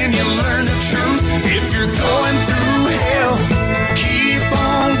 That's when you learn the truth. If you're going through hell, keep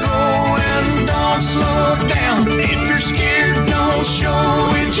on going, don't slow down. If you're scared, don't show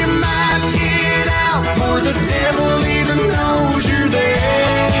it. You might get out, for the devil even knows you're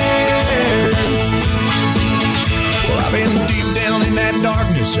there. Well, I've been deep down in that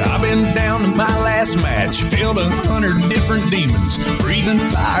darkness. I've been down to my last match. Filled 100 different demons, breathing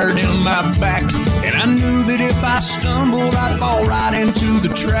fire down my back. And I knew that if I stumbled, I'd fall right into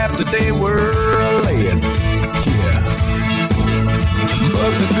the trap that they were laying.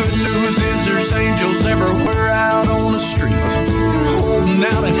 But the good news is there's angels everywhere out on the street, holding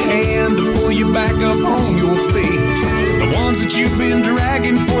out a hand to pull you back up on your feet. The ones that you've been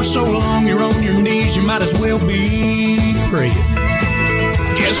dragging for so long, you're on your knees, you might as well be praying.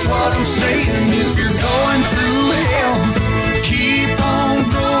 Guess what I'm saying? If you're going through hell, keep on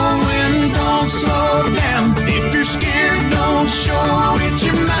going, don't slow down. If you're scared, don't show it.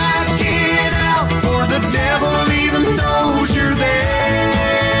 You might get out, for the devil even knows you're there.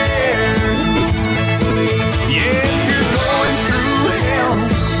 Yeah, if you're going through hell,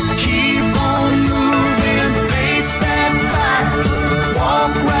 keep on moving, face that fire,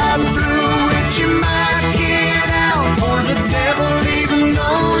 walk right through it. You might get out, for the devil even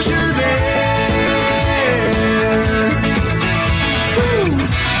knows you're there. Woo.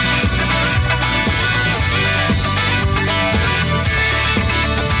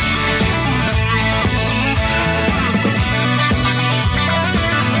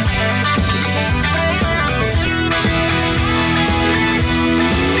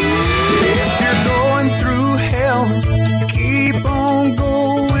 Keep on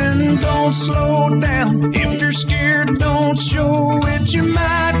going, don't slow down. If you're scared, don't show it. You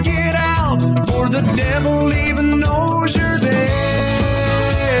might get out, for the devil even knows you're there.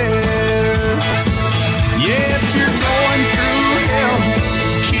 Yeah, if you're going through hell,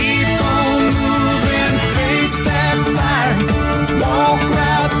 keep on moving, face that fire, walk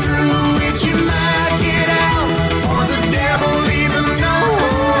right through it. You might get out, for the devil even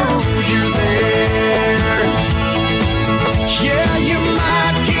knows you're there. Yeah, you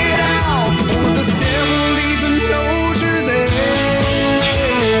might get out, for the devil even knows you're there.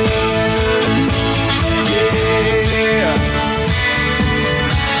 Yeah.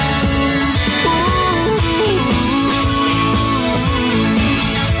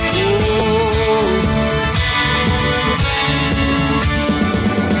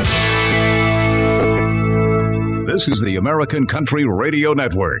 This is the American Country Radio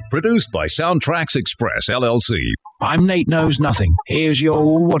Network, produced by Soundtracks Express, LLC. I'm Nate Knows Nothing. Here's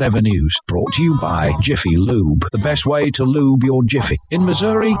your whatever news, brought to you by Jiffy Lube, the best way to lube your Jiffy. In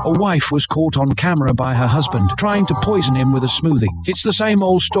Missouri, a wife was caught on camera by her husband trying to poison him with a smoothie. It's the same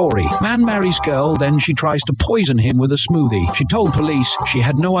old story. Man marries girl, then she tries to poison him with a smoothie. She told police she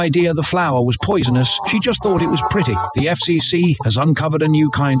had no idea the flour was poisonous. She just thought it was pretty. The FCC has uncovered a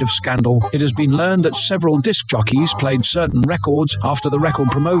new kind of scandal. It has been learned that several disc jockeys played certain records after the record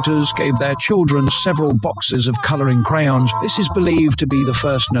promoters gave their children several boxes of coloring crayons. This is believed to be the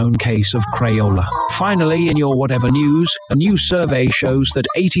first known case of Crayola. Finally, in your whatever news, a new survey shows that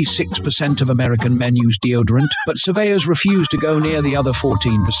 86% of American men use deodorant, but surveyors refuse to go near the other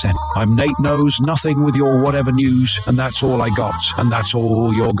 14%. I'm Nate Knows Nothing with your whatever news, and that's all I got, and that's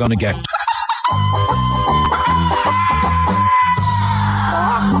all you're gonna get.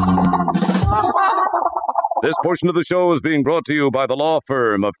 This portion of the show is being brought to you by the law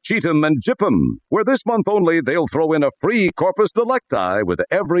firm of Cheatham and Jipham, where this month only they'll throw in a free corpus delicti with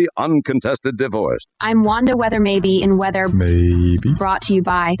every uncontested divorce. I'm Wanda Weather Maybe in Weather Maybe. Brought to you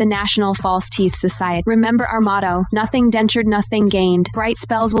by the National False Teeth Society. Remember our motto, nothing dentured, nothing gained. Bright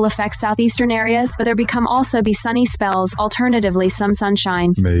spells will affect southeastern areas, but there become also be sunny spells, alternatively some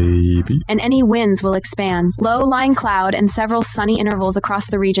sunshine. Maybe. And any winds will expand. Low-lying cloud and several sunny intervals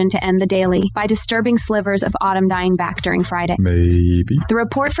across the region to end the daily by disturbing slivers of autumn dying back during Friday. Maybe. The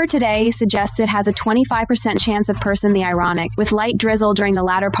report for today suggests it has a 25% chance of person the ironic, with light drizzle during the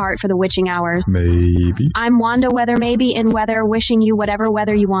latter part for the witching hours. Maybe. I'm Wanda Weather Maybe in Weather, wishing you whatever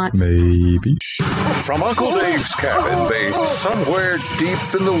weather you want. Maybe. From Uncle Dave's cabin based somewhere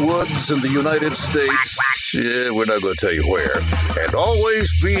deep in the woods in the United States. Yeah, we're not going to tell you where. And always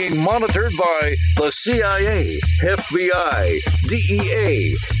being monitored by the CIA, FBI,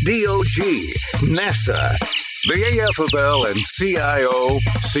 DEA, DOG, NASA, the AFL, and CIO,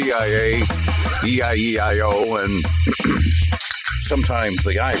 CIA, EIEIO, and sometimes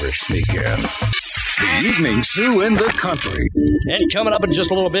the Irish sneak in. The Evening Zoo in the Country. And coming up in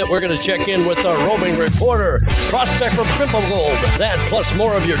just a little bit, we're going to check in with our roving reporter, prospect from Pimple Gold. That plus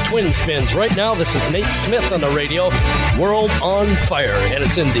more of your twin spins. Right now, this is Nate Smith on the radio. World on Fire, and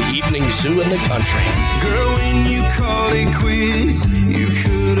it's in the Evening Zoo in the Country. Girl, when you call it quits, you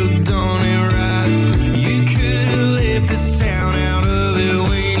could have done it right. You could have left this town out of it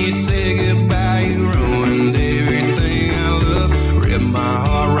when you said goodbye. You ruined everything I love. Ripped my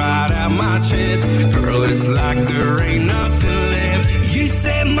heart right out my chest. Girl, it's like there ain't nothing left. You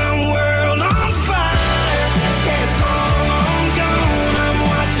set my world on fire. It's all gone. I'm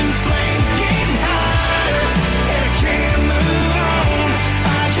watching flames get higher, and I can't move on.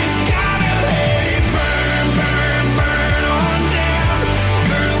 I just gotta let it burn, burn, burn on down.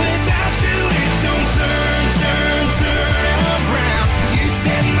 Girl, without you, it don't turn, turn, turn around. You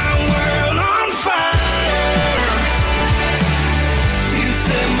set my world on fire. You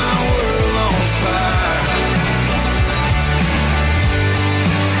set my world on fire.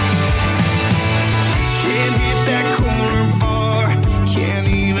 Can't hit that corner bar, can't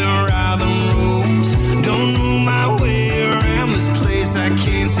even ride the roads. Don't know my way around this place, I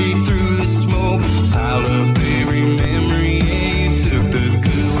can't see through the smoke. Piled up every memory, and you took the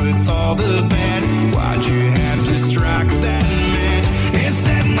good with all the bad. Why'd you have to strike that match and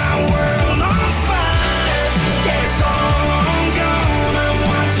set my world on fire? It's all gone, I'm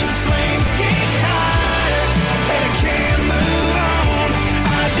watching flames get higher, and I can't move on.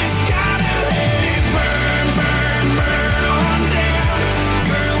 I just gotta let it burn, burn, burn on down.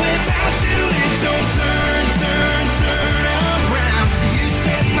 Girl, without you, it don't turn, turn, turn around. You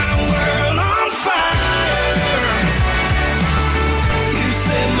set my world on fire. You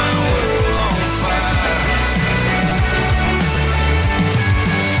set my world on fire.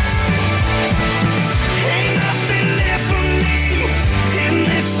 Ain't nothing left for me in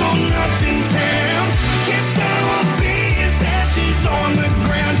this or nothing town. Guess I will be as ashes on the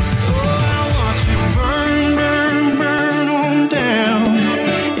ground. Oh, I watch you burn, burn, burn on down.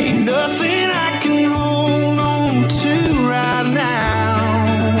 Ain't nothing I can hold on to right now.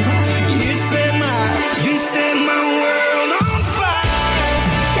 You set my world on fire.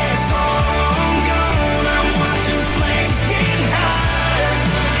 It's all gone. I'm watching flames get higher,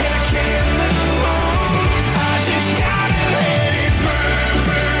 and I can't move on. I just gotta let it burn,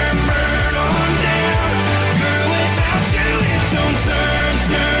 burn, burn on down. Girl, without you, it don't turn,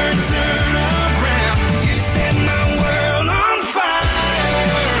 turn, turn around. You set my world on fire.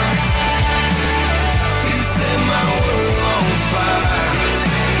 You set my world on fire.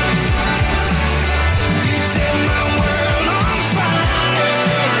 You set my world on fire. You set my world on fire.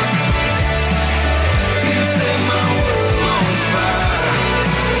 You set my world on fire.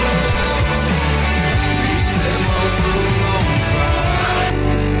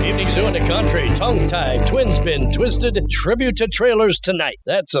 Evening Zoo in the Country, tongue-tied, twin spin, twisted, tribute to trailers tonight.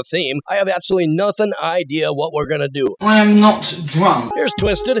 That's a theme. I have absolutely nothing idea what we're gonna do. I am not drunk. Here's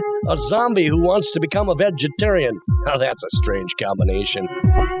Twisted, a zombie who wants to become a vegetarian. Now that's a strange combination.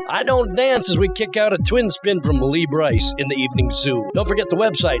 I Don't Dance as we kick out a twin spin from Lee Bryce in the Evening Zoo. Don't forget the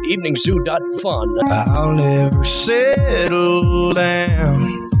website, eveningzoo.fun. I'll never settle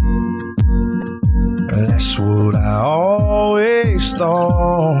down. That's what I always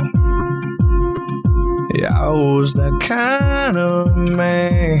thought. Yeah, I was that kind of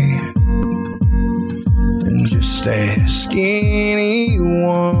man. And just ask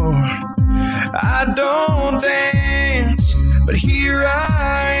anyone. I don't dance, but here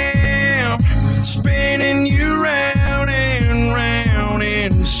I am, spinning you round and round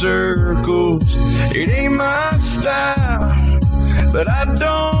in circles. It ain't my but I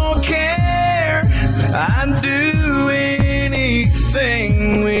don't care. I'd do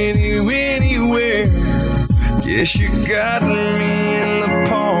anything with you anywhere. Guess you got me in the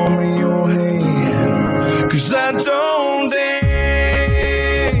palm of your hand, 'cause I don't dance.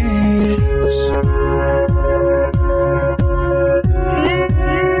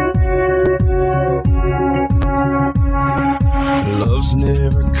 Love's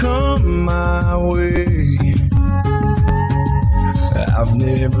never come my way. I've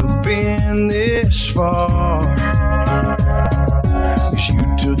never been this far. 'Cause you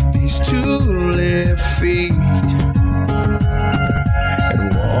took these 2 left feet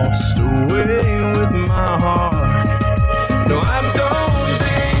and waltzed away with my heart. No, I don't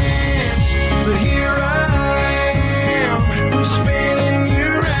dance, but here I am, spinning you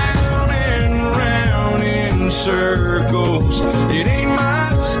round and round in circles. It ain't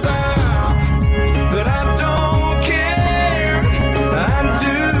my style, but I don't care. I'd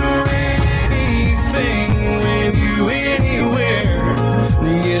do anything with you anywhere.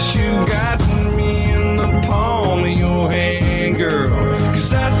 Guess you got me in the palm of your hand, girl,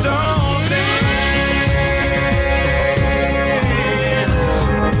 'cause I don't dance.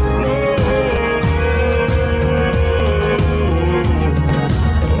 No,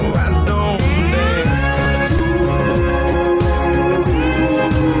 I don't dance.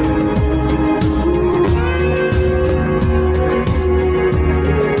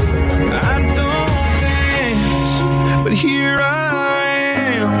 I don't dance, but here I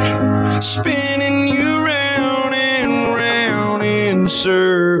am, spinning you round and round in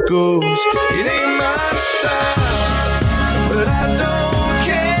circles. It ain't my style, but I don't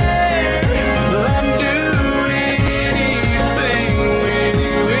care. I'd do anything with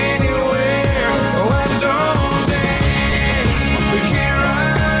you anywhere. Oh, I don't dance, but here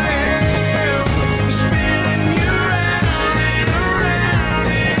I am, spinning you round and round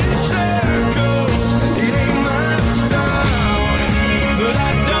in circles. It ain't my style, but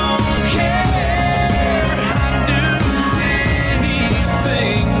I don't care. I'd do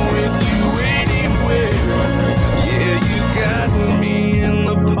anything with you anywhere. Yeah, you got me in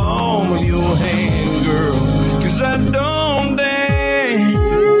the palm of your hand, girl, 'cause I don't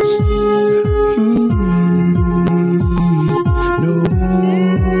dance. No.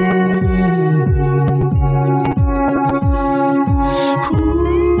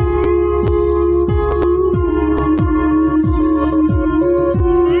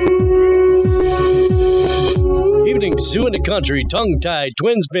 Evening Zoo in the Country, tongue-tied,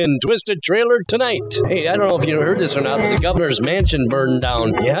 twin-spin, twisted trailer tonight. Hey, I don't know if you heard this or not, but the governor's mansion burned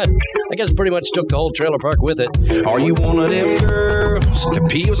down. Yeah, I guess pretty much took the whole trailer park with it. Are you one of them girls that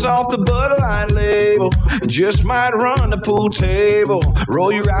peels off the Bud Light label? Just might run the pool table.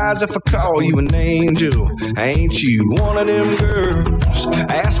 Roll your eyes if I call you an angel. Ain't you one of them girls?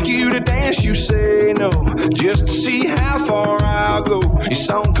 Ask you to dance, you say no, just to see how far I'll go. Your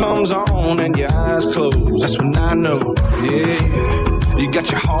song comes on and your eyes close. That's when I know, yeah. You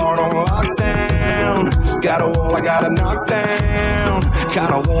got your heart on lockdown. Got a wall I gotta knock down.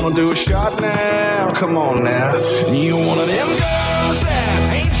 Kinda wanna do a shot now. Come on now. You one of them girls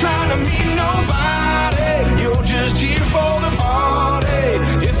that ain't trying to meet nobody. You're just here for the party.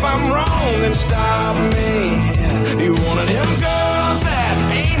 If I'm wrong, then stop me. You one of them girls that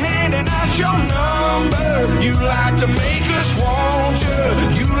ain't handing out your number. You like to make us want you.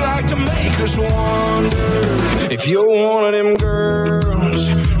 You like to make us wonder if you're one of them girls.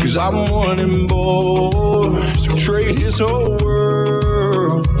 'Cause I'm one of them boys who trade his whole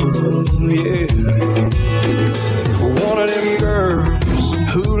world, yeah, for one of them girls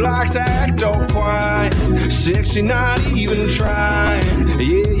who likes to act all quiet, sexy, not even trying.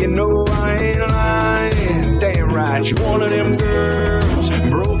 Yeah, you know I ain't lying. Damn right, you're one of them girls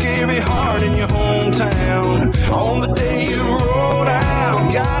broke every heart in your hometown on the day you rolled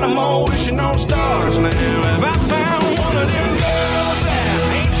out. Got 'em all wishing on stars now. Have I found one of them girls that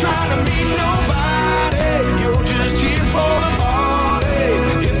ain't trying to meet nobody? You're just here for the party.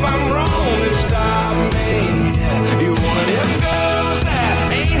 If I'm wrong, then stop me. You're one of them girls that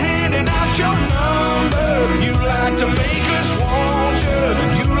ain't handing out your number. You like to make us want you.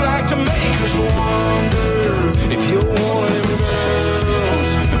 You like to make us wonder if you're one of them girls.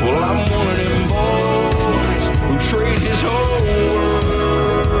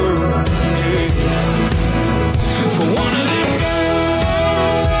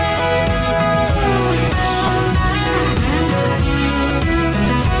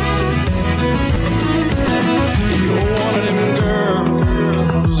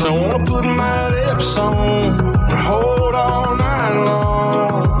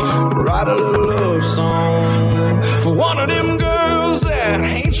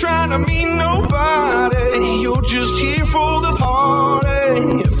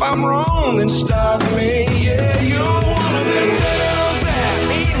 I'm wrong, then stop me. Yeah, you're one of them girls that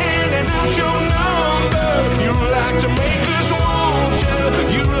ain't handing out your number. You like to make us want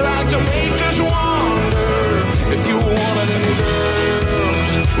you. You like to make us wonder if you're one of them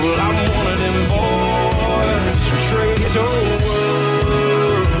girls. Well, I'm one of them boys who trades whole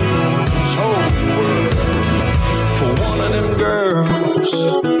world for one of them girls.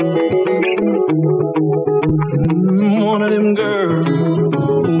 One of them girls.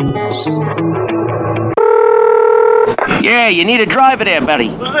 Yeah, you need a driver there, buddy.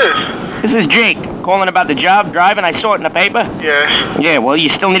 Who's this? This is Jake, calling about the job driving. I saw it in the paper. Yes. Yeah, well, you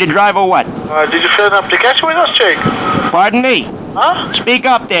still need a driver or what? Did you fill an application with us, Jake? Pardon me? Huh? Speak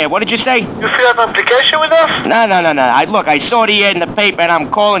up there. What did you say? You filled an application with us? No. Look, I saw the ad in the paper and I'm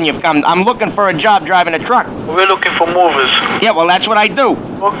calling you. I'm looking for a job driving a truck. We're looking for movers. Yeah, well, that's what I do.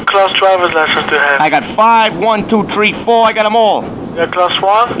 What class driver's license do you have? I got 5, 1, 2, 3, 4. I got them all. You're class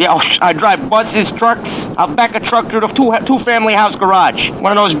 1? Yeah, I drive buses, trucks. I'll back a truck through the two-family house garage.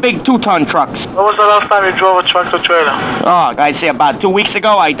 One of those big 2-ton trucks. When was the last time you drove a tractor trailer? Oh, I'd say about 2 weeks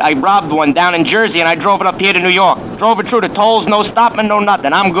ago. I robbed one down in Jersey and I drove it up here to New York. Drove it through the tolls, no stopping, no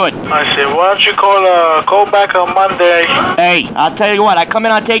nothing. I'm good. I see. Why don't you call back on Monday? Hey, I'll tell you what. I come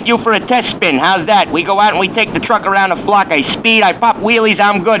in, I'll take you for a test spin. How's that? We go out and we take the truck around the block. I speed, I pop wheelies.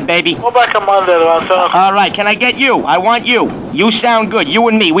 I'm good, baby. Call back on Monday around 10 o'clock. All right, can I get you? I want you. You sound good. You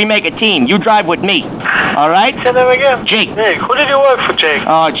and me, we make a team. You drive with me. All right? Say them again. Jake. Jake. Who did you work for, Jake?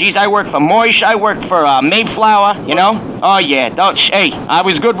 Oh, geez, I worked for Moish. I worked for Mayflower, you know? Oh, yeah. Hey, I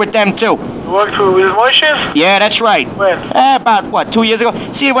was good with them, too. You worked with Moishes? Yeah, that's right. When? About, 2 years ago?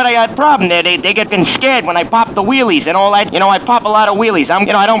 See, what I had a problem there, they get scared when I pop the wheelies and all that. You know, I pop a lot of wheelies.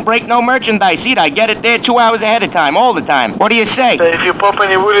 I don't break no merchandise either. I get it there 2 hours ahead of time, all the time. What do you say? If you pop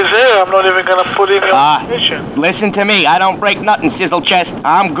any wheelies there, I'm not even going to put in your application. Listen to me. I don't break nothing, sizzle chest.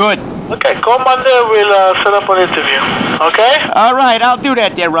 I'm good. Okay, come Monday, we'll set up an interview. Okay? All right, I'll do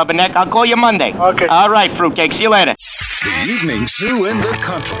that there, Rubberneck. I'll call you Monday. Okay. All right, Fruitcake. See you later. The evening zoo in the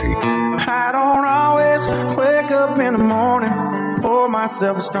country. I don't always wake up in the morning, pour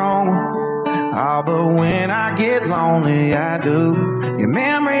myself a strong one. Oh, but when I get lonely, I do. Your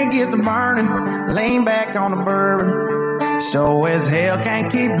memory gets to burning, lean back on the bourbon. So as hell can't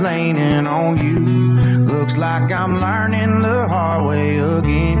keep leaning on you. Looks like I'm learning the hard way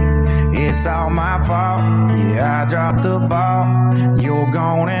again. It's all my fault, yeah, I dropped the ball. You're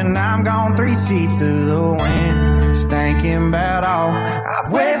gone and I'm gone, 3 seats to the wind. Just thinking about all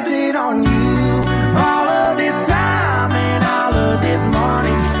I've wasted on you. All of this time and all of this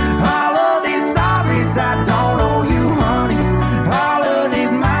money. All of these sorries I don't owe you, honey. All of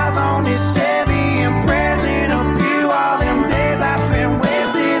these miles on this Chevy and present of you. All them days I spent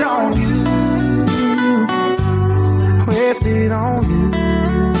wasted on you. Wasted on you.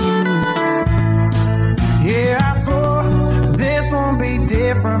 Yeah, I swore this won't be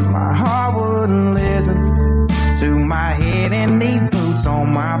different. My heart wouldn't listen to my head and these boots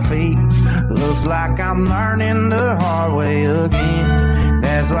on my feet. Looks like I'm learning the hard way again.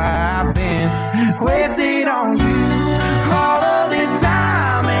 That's why I've been wasted on you. All of this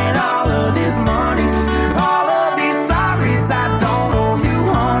time and all of this money. All of these sorries I don't owe you,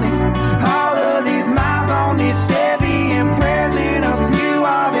 honey. All of these miles on this Chevy and present of you.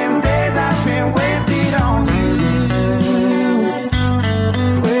 All them days I spent wasted on you.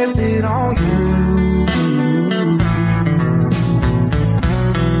 Wasted on you.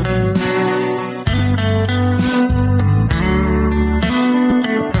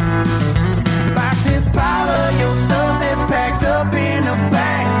 Like this pile of your stuff that's packed up in a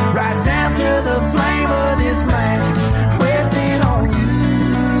bag, right down to the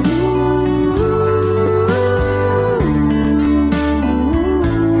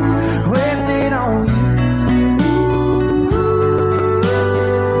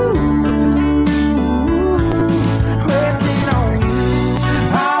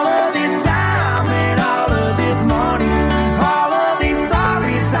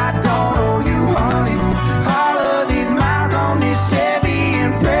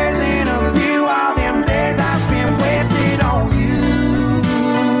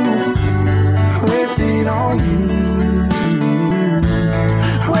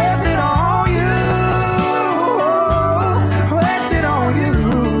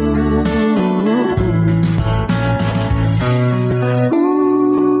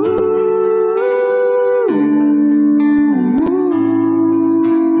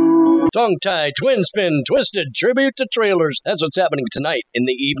tongue tie, twin spin, twisted, tribute to trailers. That's what's happening tonight in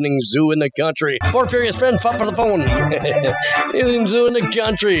the evening zoo in the country. Porphyria's friend, fought for the phone. Evening zoo in the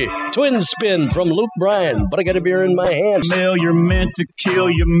country. Twin spin from Luke Bryan, but I got a beer in my hand. You're meant to kill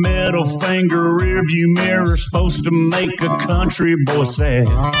your middle finger, rearview mirror, supposed to make a country boy sad.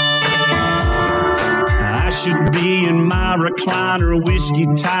 I should be in my recliner, whiskey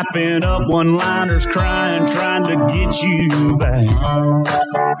typing up one-liners, crying, trying to get you back.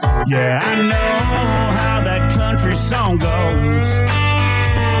 Yeah, I know how that country song goes.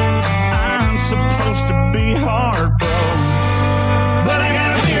 I'm supposed to be heartbroken, but I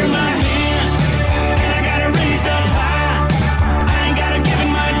got a beer in my hand, and I got it raised up high. I ain't gotta give it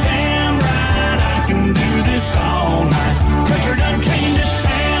my damn right. I can do this all night. Country done came to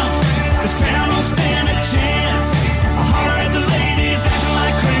town. This town don't stand a chance. I holler at the ladies, dancing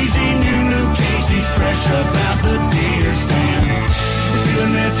like crazy. New Luke Casey's fresh up out the deer stand.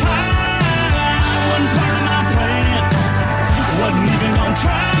 Feeling this high, wasn't part of my plan. Wasn't even gonna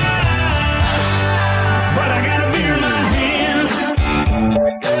try, but I got a beer in my hand.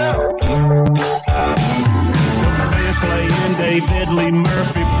 The band's playing David Lee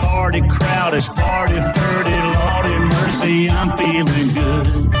Murphy, party crowd is party 30. Lordy mercy, I'm feeling good.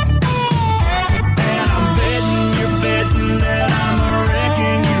 And I'm betting you're betting that I'm a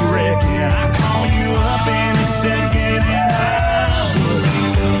wrecking you wrecking. I call you up in a second and I would.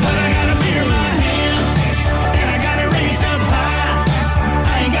 But I got a beer in my hand, and I got it raised up high.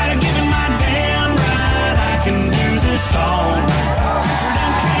 I ain't gotta give it my damn right. I can do this all night. Country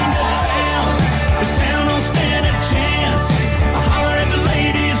done came to town. This town don't stand a chance. I holler at the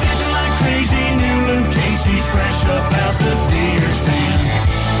ladies, dancing like crazy. New Luke Casey's fresh up out the deer stand.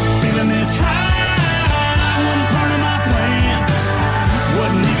 Feeling this high, wasn't part of my plan.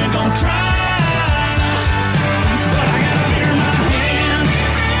 Wasn't even gonna try, but I got a beer in my hand.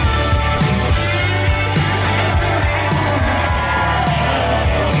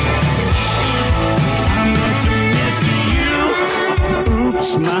 I meant to miss you.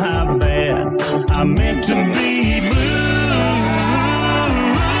 Oops, my bad. I meant to be blue,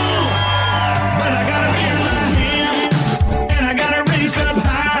 but I got a beer in my hand, and I got it raised up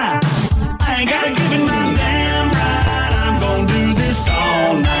high. I ain't gotta give it my damn right. I'm gonna do this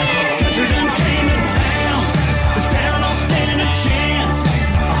all night. Country done came to town. This town don't stand a chance.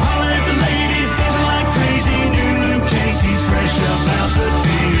 I holler at the ladies, dancing like crazy. New Luke Casey's fresh up out the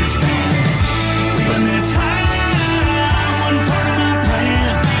deer stand. Feeling this high, wasn't part of my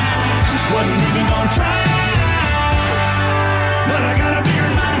plan. Wasn't even gonna try, but I got a beer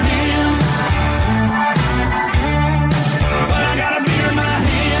in my hand. But I got a beer in my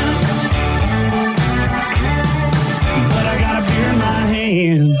hand. But I got a beer in my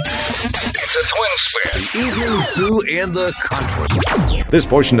hand. It's a twin spin. The Evening Zoo and the Country. This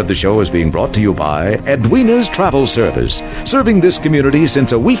portion of the show is being brought to you by Edwina's Travel Service, serving this community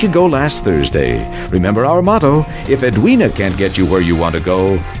since a week ago last Thursday. Remember our motto, if Edwina can't get you where you want to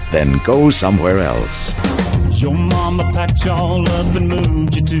go, then go somewhere else. Your mama packed y'all up and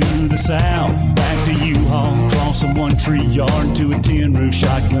moved you to the south. Back to U-Haul, cross a one-tree yard to a tin-roof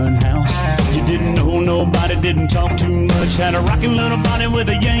shotgun house. You didn't know nobody, didn't talk too much. Had a rockin' little body with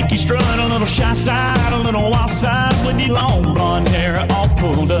a Yankee strut, a little shy side, a little off side with your long blonde hair all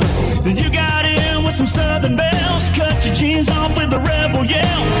pulled up. Then you got in with some southern bells, cut your jeans off with a rebel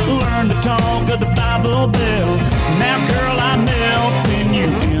yell. Learn to talk of the Bible Belt. Now, girl, I melt in you.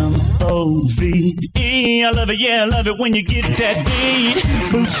 O-V-E, I love it, yeah, I love it when you get that beat.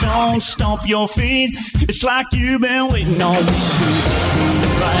 Boots on, stomp your feet. It's like you've been waiting on me to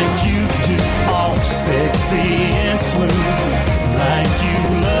move like you do, all sexy and smooth, like you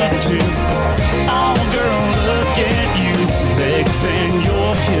love to. Oh, girl, look at you, legs and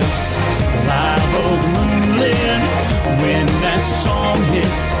your hips, live oak moonlit. When that song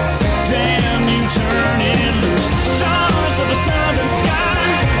hits, damn, you turn it loose. Stars of the southern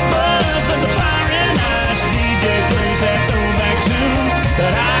sky, buzz of the fire and ice. DJ plays that throwback tune,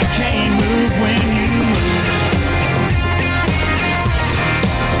 but I can't move when you move.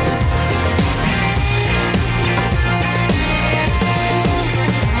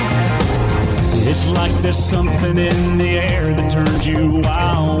 It's like there's something in the air that turns you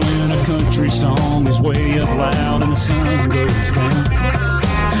wild when a country song is way up loud and the sun goes down.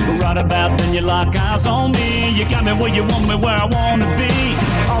 Right about then you lock eyes on me. You got me where you want me, where I want to be.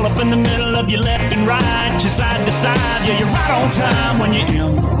 All up in the middle of your left and right, your side to side. Yeah, you're right on time when you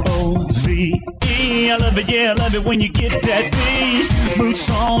M-O-V-E. I love it, yeah, I love it when you get that beat. Boots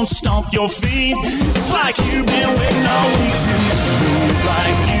on, stomp your feet. It's like you've been waiting all week to move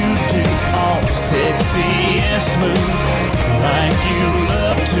like you do, all sexy and smooth, like you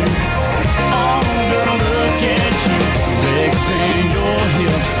love to.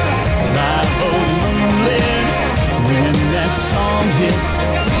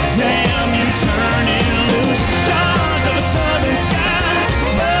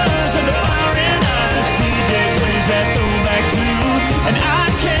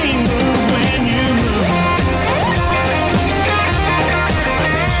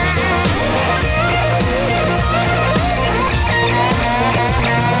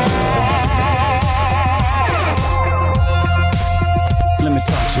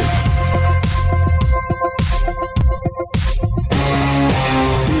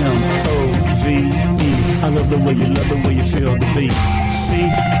 the way you love the way you feel the beat.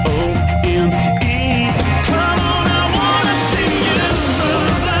 C-O-M-E. Come on, I wanna see you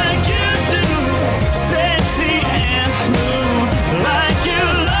move like you do, sexy and smooth like you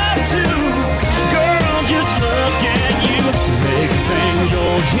love to. Girl, just look at you, mixing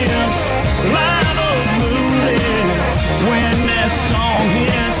your hips, live up moving. When that song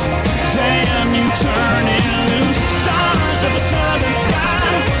hits, damn, you turn it loose. Stars of a southern sky,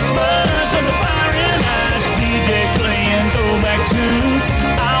 buzz of the fire in eyes, DJ playing throwback tunes.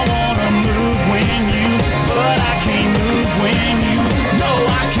 I wanna move when you, but I can't move when you. No,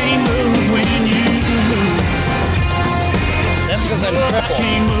 I can't move when you move. That's because I'm I triple.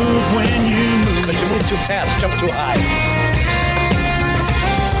 can't move when you move. Because you move too fast, jump too high.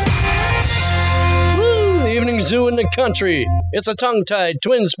 Woo! The evening zoo in the country. It's a tongue-tied,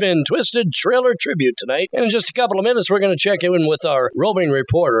 twin-spin, twisted trailer tribute tonight. And in just a couple of minutes, we're going to check in with our roving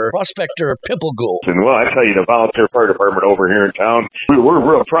reporter, Prospector Pimpleghoul. And well, I tell you, the volunteer fire department over here in town, we're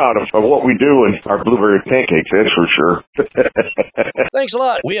real proud of what we do and our blueberry pancakes, that's for sure. Thanks a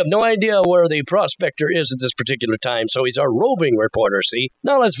lot. We have no idea where the prospector is at this particular time, so he's our roving reporter, see?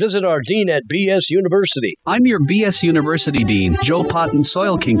 Now let's visit our dean at BS University. I'm your BS University Dean, Joe Potton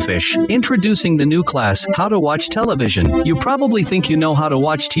Soil Kingfish, introducing the new class, How to Watch Television. You probably think you know how to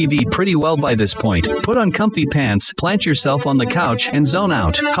watch TV pretty well by this point. Put on comfy pants, plant yourself on the couch, and zone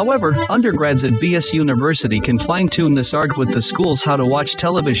out. However, undergrads at BS University can fine-tune this art with the school's How to Watch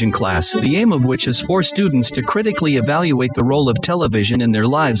Television class, the aim of which is for students to critically evaluate the role of television in their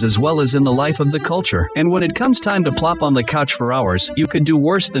lives as well as in the life of the culture. And when it comes time to plop on the couch for hours, you could do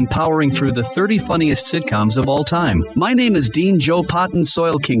worse than powering through the 30 funniest sitcoms of all time. My name is Dean Joe Potton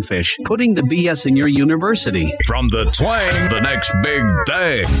Soil Kingfish, putting the BS in your university. From the twang, the next big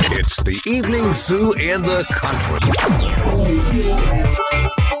day. It's the evening zoo in the country.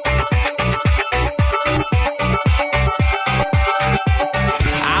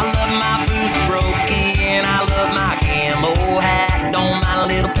 I love my boots broken, I love my camo hat. Don't mind a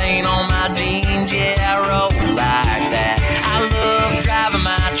little paint on my jeans, yeah, I roll like that. I love driving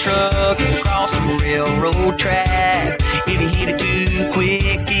my truck across the railroad track. If you hit it too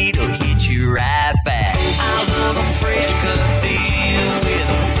quick, it'll hit you right back. I love a fresh cut field with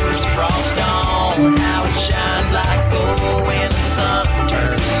the first frost on. How it shines like gold when the sun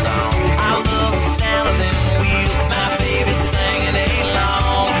turns on. I love the sound of them wheels, my baby singing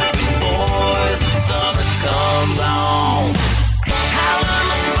along. With boys, the summer comes on. I love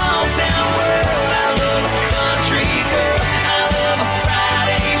my small town world, I love a country girl, I love a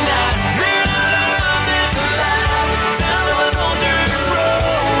Friday night. Man, I love this life, sound of an old dirt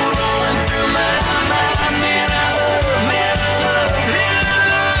road rolling through my mind. Man, I love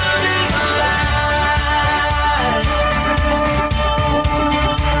this life.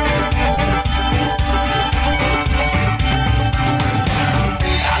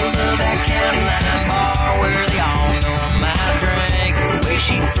 I love that county line bar where they all know my drink. The way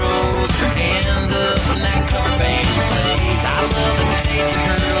she throws her hands up when that cover band plays. I love the taste of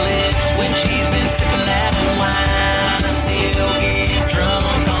her lips when she's been sipping that wine. I still get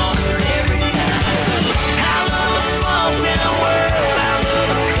drunk on her every time. I love a small town world, I love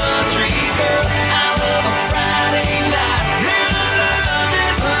a country girl, I love a Friday night. Man, I love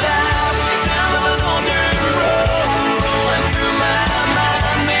this life, sound of an old dirt road rolling through my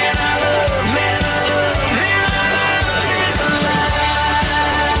mind. Man, I love this life.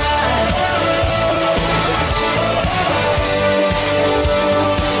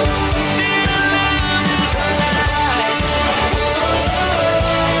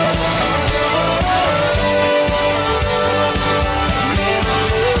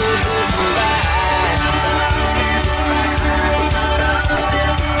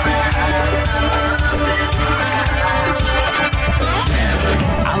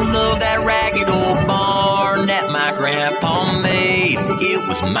 I love that ragged old barn that my grandpa made. It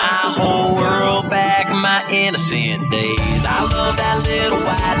was my whole world back in my innocent days. I love that little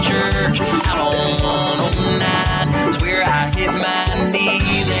white church out on 109. It's where I hit my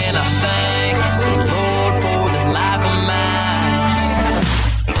knees and I thank the Lord for this life of mine.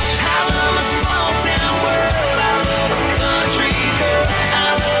 I love a small town world, I love a country girl,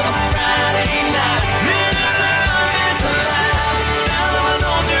 I love a Friday night. Man, I love this life, sound of an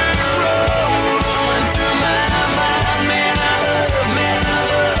old dirt road rolling through my mind. Man, I love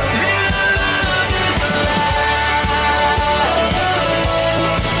this life.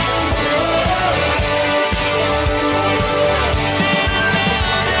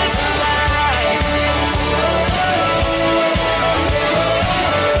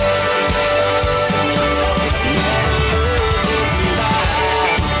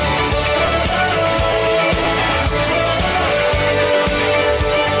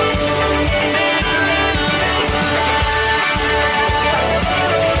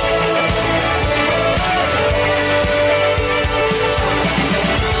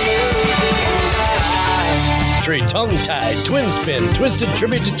 country, tongue-tied, twin spin, twisted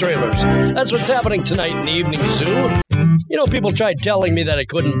tribute to trailers. That's what's happening tonight in the Evening Zoo. You know, people tried telling me that I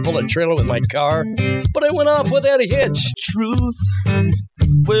couldn't pull a trailer with my car, but I went off without a hitch. Truth,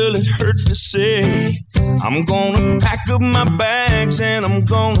 well, it hurts to say. I'm gonna pack up my bags and I'm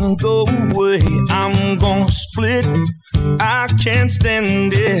gonna go away. I'm gonna split, I can't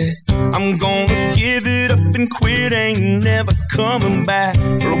stand it. I'm gonna give it up and quit, ain't never coming back.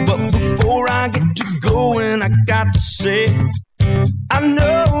 But before I get to going, I got to say, I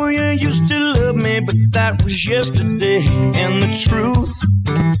know you used to love me, but that was yesterday. And the truth,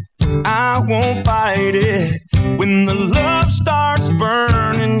 I won't fight it. When the love starts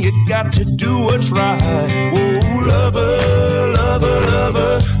burning, you got to do what's right. Oh, lover, lover,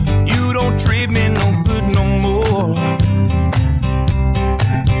 lover, you don't treat me no good no more.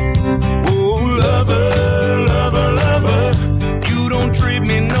 Oh, lover, lover, lover, you don't treat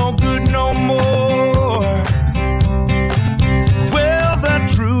me no good no more. Well, the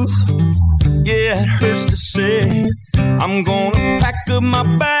truth, yeah, it hurts to say. I'm gonna pack up my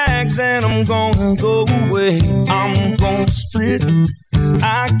bags and I'm gonna go away. I'm gonna split,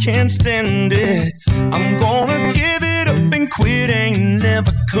 I can't stand it. I'm gonna give it up and quit, ain't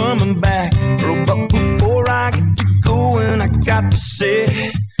never coming back. But before I get to going, I got to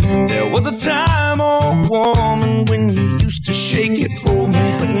say, there was a time, oh woman, when you used to shake it for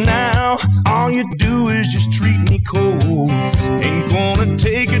me. But now, all you do is just treat me cold. Ain't gonna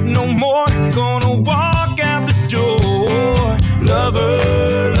take it no more, gonna walk out the door. Lover,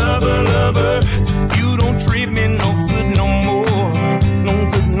 lover, lover, you don't treat me no good no more. No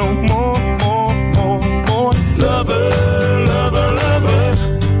good no more, more. Lover, lover, lover,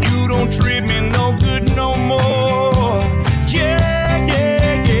 you don't treat me no good no more. Yeah,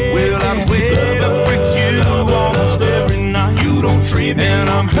 yeah, yeah. Well, I wait up for you almost every night. You don't treat me, and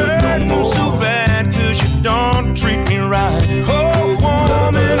I'm hurting so bad 'cause you don't treat me right. Oh,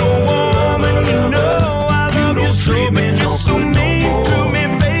 woman, you know I love you so, but you're so mean to me,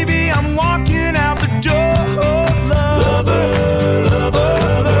 baby. I'm walking out the door. Lover, lover,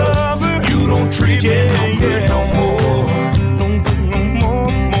 lover, you don't treat me no good no more. No good no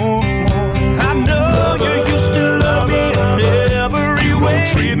more. I know you used to love me in every way,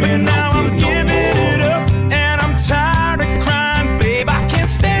 treat me now I'm giving it up, and I'm tired of crying, babe. I can't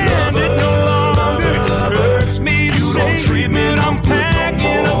stand it no longer. It hurts me to say don't treat me that I'm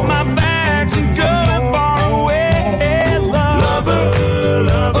packing up my bags and going far away. Lover,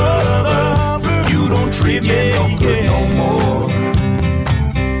 lover, lover, you don't treat me no good no more.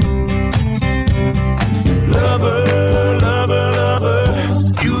 Lover, lover, lover,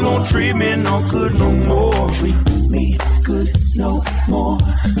 you don't treat me no good no more. Treat me good no more.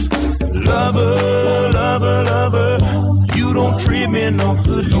 Lover, lover, lover, you don't treat me no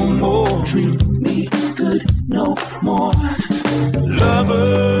good no more. Treat me good no more.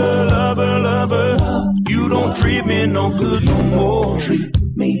 Lover, lover, lover, you don't treat me no good no more. Treat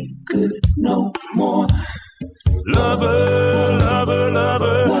me good no more. Lover, lover,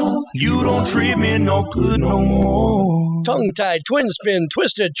 lover, you don't treat me no good no more. Tongue-tied, twin spin,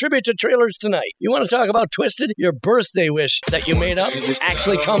 twisted, tribute to trailers tonight. You want to talk about twisted? Your birthday wish that you made up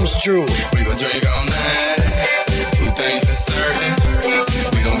actually comes true. We gon' drink all night. Two things for certain,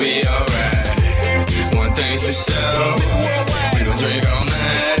 we gon' be alright. One thing's for sure, we gon' drink all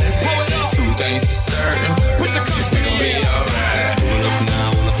night. Two things for certain, we gon' be alright. Pulling up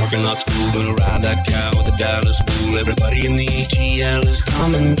now on the parking lot school, gonna ride that cow with the Dallas Bull. Everybody in the ATL is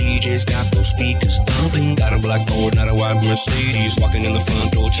coming. DJ's got those speakers thumping. Got a black Ford, not a white Mercedes. Walking in the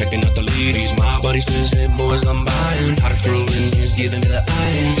front door, checking out the ladies. My buddy says, hey boys, I'm buying. Hottest girl in here's giving me the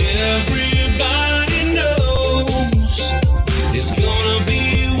eye. Everybody knows it's gonna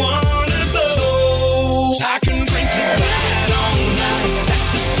be one of those. I can drink to that all night. That's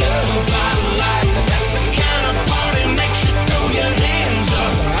the stuff I like. That's the kind of party makes you throw your hands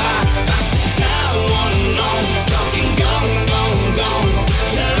up high. About to tie one on, talking gone.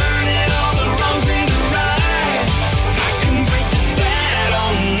 Turning all the wrongs into right. I can drink to that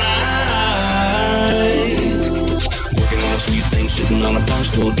all night. Working on a sweet thing, sitting on a bar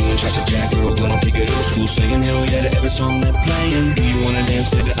stool, doing shots of Jack. Girl, gonna take it old school, singing hell yeah to every song they're playing. Do you wanna dance,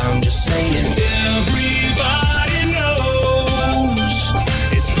 baby? I'm just saying. Everybody knows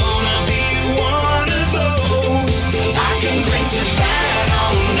it's gonna be one of those. I can drink to that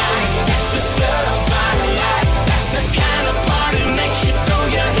all night. That's the stuff I like. That's the kind of party makes you throw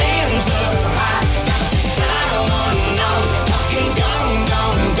your hands up high. Got to tie one on, talking gone.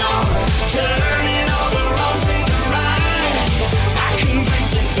 Turning all the wrongs into right. I can drink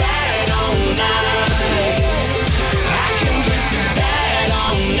to that all night. I can drink to that.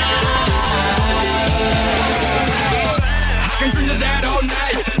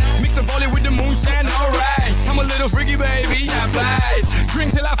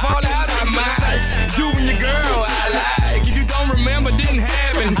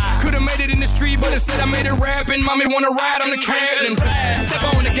 tripping, mommy wanna ride on the cabin.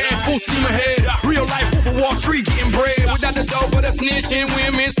 Step on the gas, full steam ahead. Real life, Wolf of Wall Street, getting bread. Without the dough, but a snitching.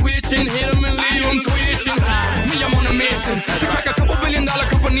 Women switching, hit them and leave them twitching. Me, I'm on a mission to crack a couple $1 billion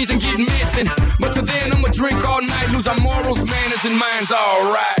companies and get missing. But to then, I'ma drink all night, lose our morals, manners, and minds.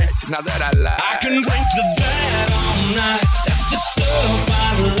 Alright, now that I lie. I can drink to that all night. That's the stuff I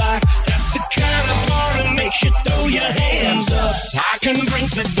like. That's the kind of party makes you throw your hands up. I can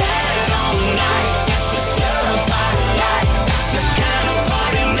drink to that all night. That's the stuff I like. That's the kind of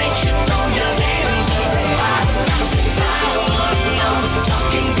party makes you throw your hands up. Bouncing time,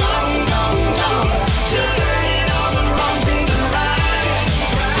 talking gong, gong, gong. Turning all the wrongs into right.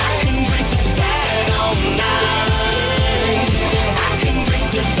 I can drink to that all night. I can drink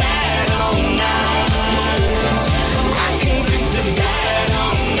to that all night. I can drink to that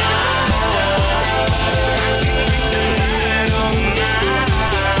all night.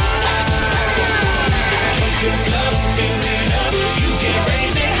 Take your cup, fill it up. You can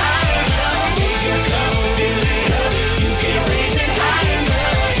raise it high enough. Take your cup, fill it up. You can raise it high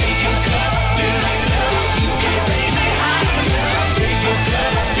enough. Take your cup, fill it up. You can raise it high enough. Take your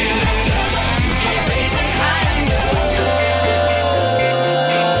cup, fill it up. You can raise it high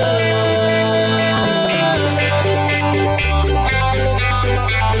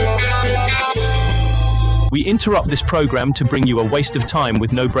We interrupt this program to bring you a waste of time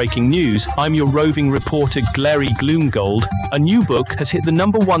with no breaking news. I'm your roving reporter, Glary Gloomgold. A new book has hit the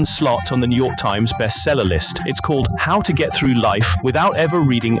 #1 slot on the New York Times bestseller list. It's called How to Get Through Life Without Ever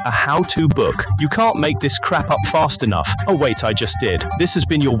Reading a How-To Book. You can't make this crap up fast enough. Oh wait, I just did. This has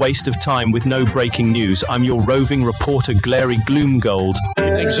been your waste of time with no breaking news. I'm your roving reporter, Glary Gloomgold.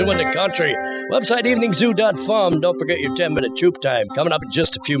 Evening Zoo in the country. Website eveningzoo.com. Don't forget your 10-minute troop time. Coming up in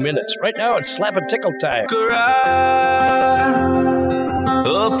just a few minutes. Right now, it's slap and tickle time.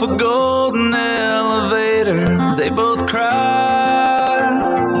 Up a golden elevator, they both cried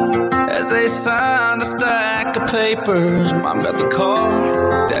as they signed a stack of papers. Mom got the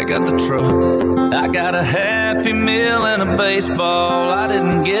car, Dad got the truck. I got a Happy Meal and a baseball. I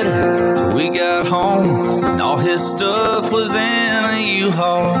didn't get it till we got home, and all his stuff was in a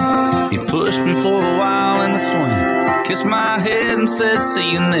U-Haul. He pushed me for a while in the swing, kissed my head and said, see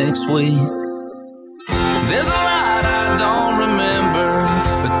you next week. There's a lot I don't remember,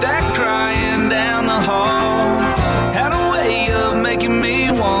 but that crying down the hall had a way of making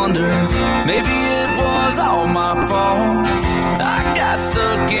me wonder, maybe it was all my fault. I got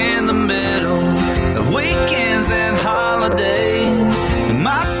stuck in the middle of weekends and holidays, and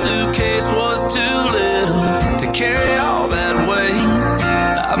my suitcase was too little to carry all that weight.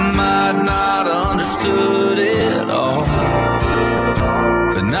 I might not understood it all,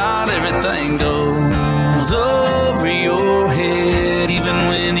 but not everything goes over your head, even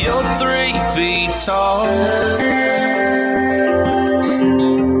when you're 3 feet tall.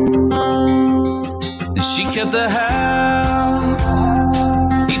 And she kept the house.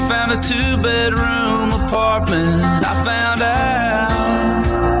 He found a 2-bedroom apartment. I found out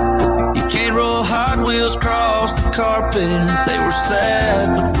you can't roll Hot Wheels across the carpet. They were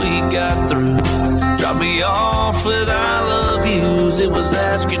sad, but we got through. Drop me off with I love yous. It was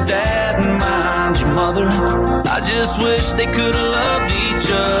ask your dad and mind your mother. I just wish they could have loved each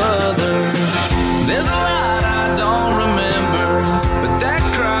other. There's a lot I don't remember, but that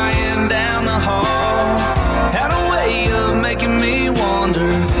crying down the hall had a way of making me wonder,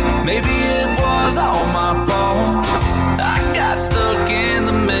 maybe it was all my fault. I got stuck in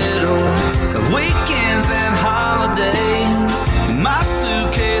the middle of weekends and holidays, and my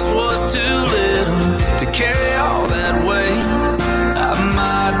suitcase was too little to carry all that weight. I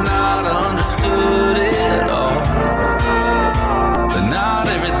might not understood it all, but not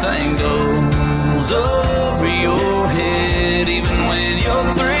everything goes over your head, even when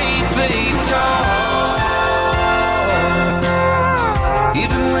you're 3 feet tall.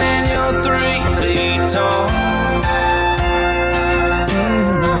 Even when you're 3 feet tall.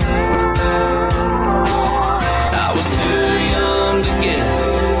 I was too young to get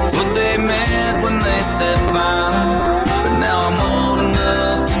what they meant when they said fine, but now I'm old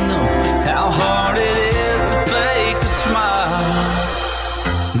enough to know how hard it is to fake a smile.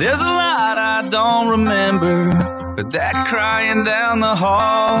 There's a lot I don't remember, but that crying down the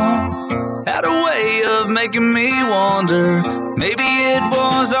hall had a way of making me wonder, maybe it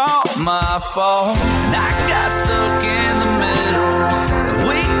was all my fault. And I got stuck in the middle of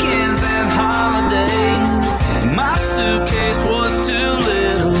weekends and holidays, and my suitcase was too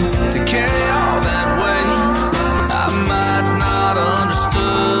little to carry all that weight. I might not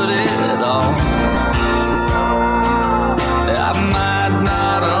understood it all. I might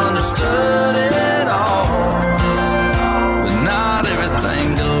not understood it all.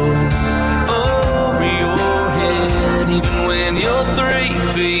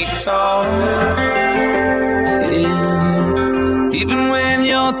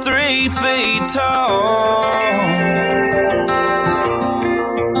 3 feet tall.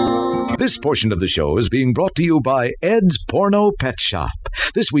 This portion of the show is being brought to you by Ed's Porno Pet Shop.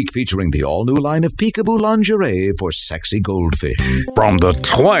 This week featuring the all-new line of peekaboo lingerie for sexy goldfish. From the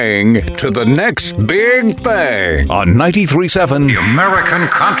twang to the next big thing on 93.7 The American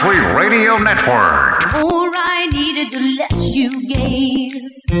Country Radio Network. More I needed, the less you gave.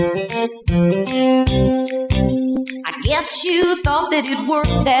 I guess you thought that it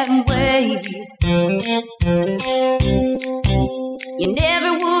worked that way. You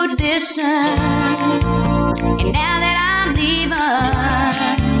never would listen. And now that I'm leaving,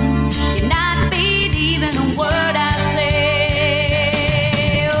 you're not believing a word I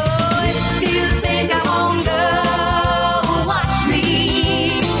say. Oh, if you think I won't go, watch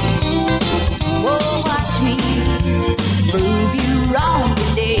me. Oh, watch me prove you wrong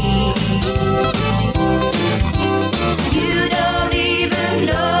today. You don't even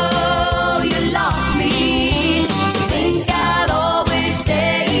know you lost me. You think I'll always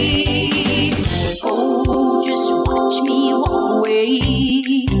stay. Oh, just watch me walk away.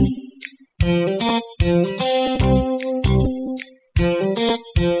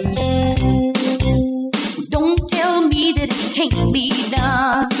 Don't tell me that it can't be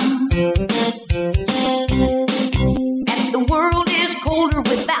done. That the world is colder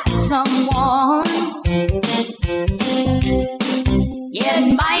without someone. Yeah,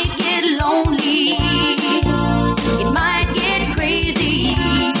 it might get lonely. It might get crazy.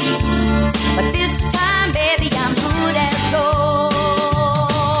 But this time, baby, I'm good as gold.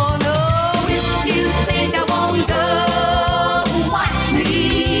 No, if you think I won't go, watch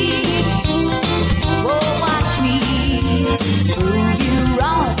me. Oh, watch me prove you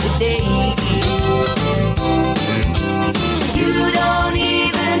wrong today. You don't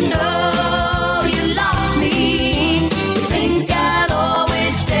even know you lost me. You think I'll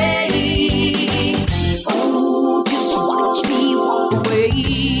always stay. Oh, just watch me walk away.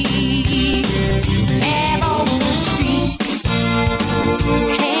 Hand on the street,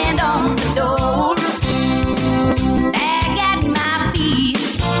 hand on the door. Back at my feet,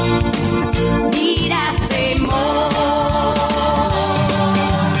 need I say more?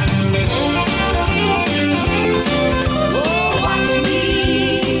 Oh, watch me.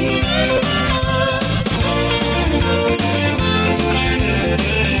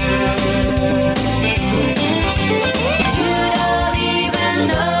 You don't even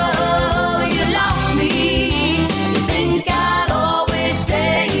know you lost me. You think I'll always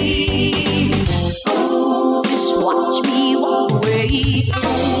stay. Oh, just watch me walk away.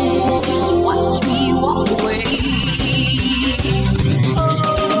 Oh, just watch me walk away.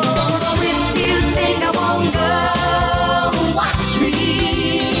 Oh, if you think I won't go, watch me.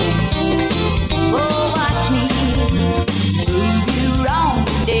 Oh, watch me prove you wrong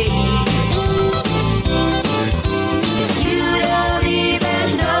today. You don't even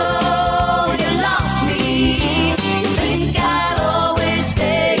know you lost me. You think I'll always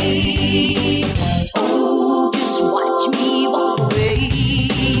stay. Oh, just watch me walk away.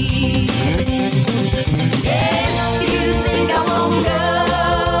 Yeah, if you think I won't go,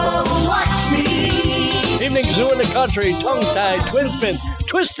 watch me. Evening Zoo in the Country, tongue-tied, twin spin,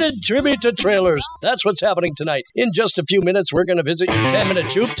 twisted tribute to trailers. That's what's happening tonight. In just a few minutes, we're going to visit your 10-minute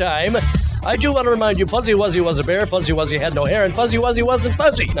Joop time. I do want to remind you, Fuzzy Wuzzy was a bear, Fuzzy Wuzzy had no hair, and Fuzzy Wuzzy wasn't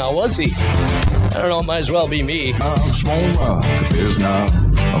fuzzy. Now, was he? I don't know, it might as well be me. I'm small rock, if there's not,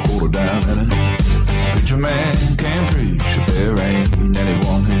 I'll hold it down in it. Preacher man can't preach if there ain't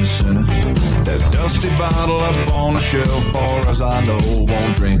anyone who's sinning. That dusty bottle up on the shelf, far as I know,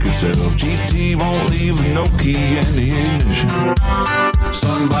 won't drink itself. GT won't leave with no key in the ignition.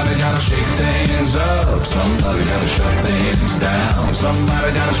 Somebody gotta shake things up, somebody gotta shut things down.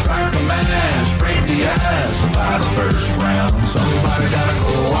 Somebody gotta strike a match, break the ice, and buy the first round. Somebody gotta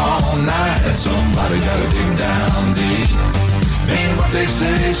go all night, somebody gotta dig down deep. Mean what they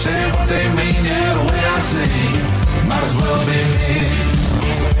say what they mean, yeah, the way I see, might as well be me.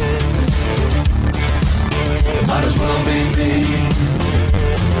 Might as well be me.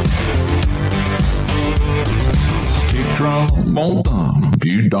 Kick drum, won't thumb, if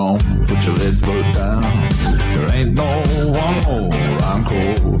you don't put your lead foot down. There ain't no one more, I'm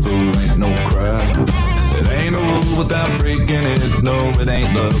cold, there ain't no crowd. It ain't a rule without breaking it, no, it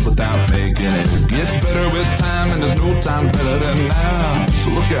ain't love without making it. It gets better with time and there's no time better than now, so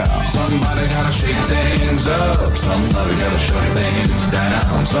look out. Somebody gotta shake things up, somebody gotta shut things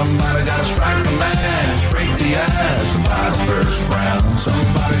down. Somebody gotta strike a match, break the ice, and buy the first round.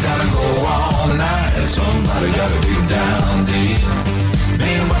 Somebody gotta go all night, somebody gotta dig down deep.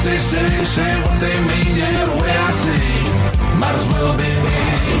 Mean what they say what they mean, yeah, the way I see, might as well be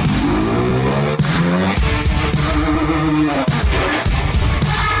me.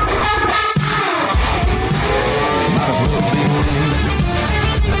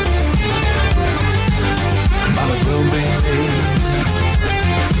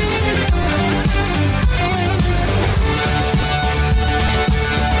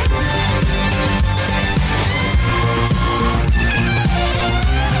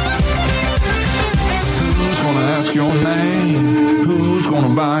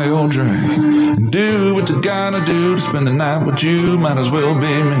 gonna buy your drink and do what you gotta do to spend the night with you. Might as well be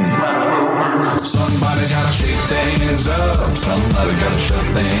me. Somebody gotta shake things up. Somebody gotta shut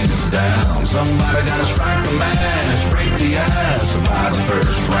things down. Somebody gotta strike the match, break the ice, survive the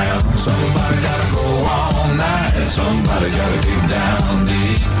first round. Somebody gotta go all night. Somebody gotta get down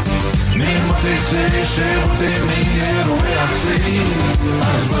deep. Mean what they say what they mean. Yeah, the way I see,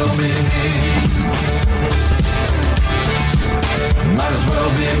 might as well be me. Might as well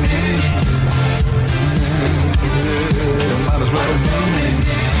be me. Yeah, might as well be me.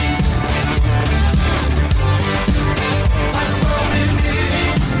 Might as well be me.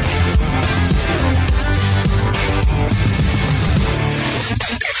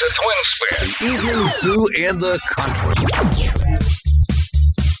 It's a twin spin. The Evening Zoo and the Country.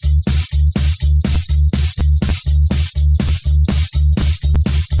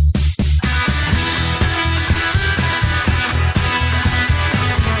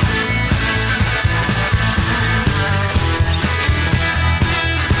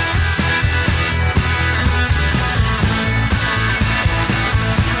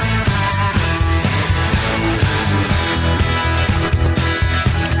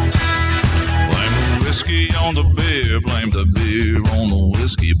 Blame the beer on the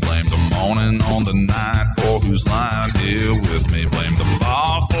whiskey. Blame the morning on the night for who's lying here with me. Blame the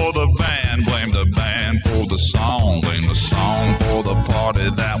bar for the band. Blame the band for the song. Blame the song for the party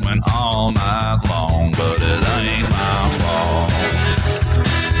that went all night long. But it ain't my fault.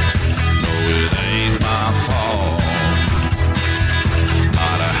 No, it ain't my fault.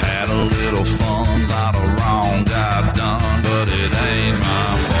 Might have had a little fun, lot of wrong got done, but it ain't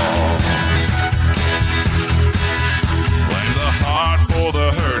my fault. For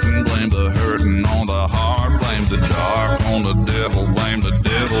the hurting, blame the hurting on the heart. Blame the dark on the devil. Blame the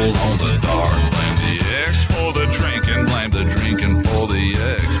devil on the dark. Blame the ex for the drinking. Blame the drinking for the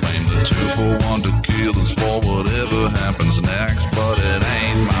ex. Blame the 2-for-1 tequilas for whatever happens next. But it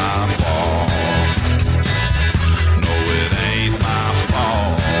ain't my fault. No, it ain't my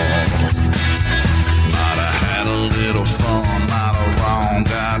fault. Might have had a little fun, might have wrong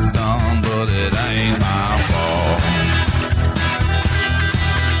got done, but it ain't my fault.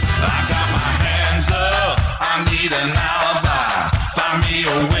 I need an alibi. Find me a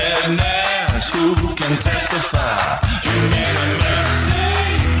witness who can testify. You made a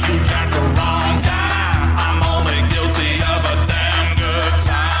mistake. You got the wrong guy. I'm only guilty of a damn good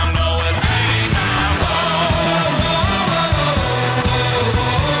time. No, it ain't my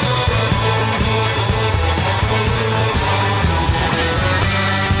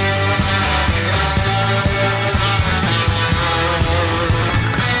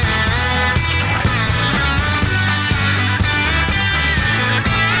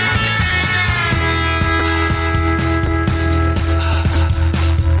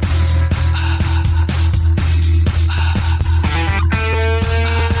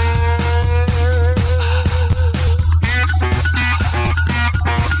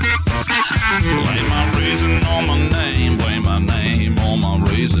Blame my reason on my name. Blame my name on my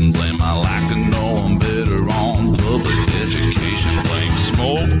reason. Blame my lack to know I'm better on public education. Blame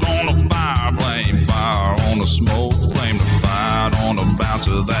smoke on the fire. Blame fire on the smoke. Blame the fight on the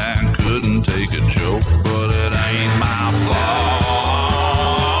bouncer that couldn't take a joke. But it ain't my fault.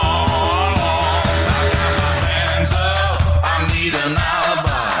 I got my hands up. I need an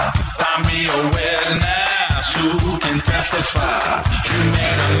alibi. Find me a witness who can testify. You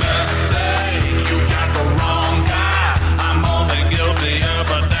made a mistake. You got the wrong guy. I'm only guilty of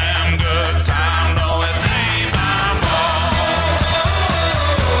a damn good time. No, it ain't my fault.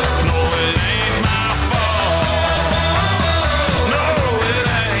 No, it ain't my fault. No, it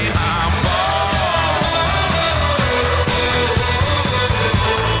ain't my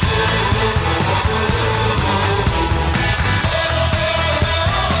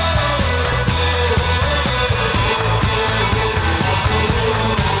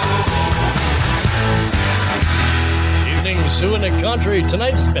Zoo in the Country.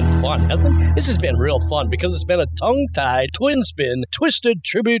 Tonight has been fun, hasn't it? This has been real fun because it's been a tongue-tied, twin spin, twisted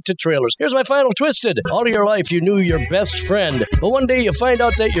tribute to Trailers. Here's my final twisted. All your life you knew your best friend, but one day you find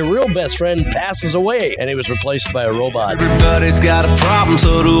out that your real best friend passes away and he was replaced by a robot. Everybody's got a problem,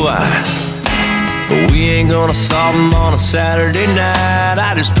 so do I. But we ain't gonna solve them on a Saturday night.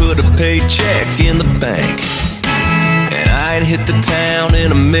 I just put a paycheck in the bank, and I ain't hit the town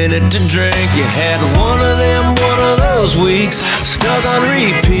in a minute to drink. You had one of those weeks, stuck on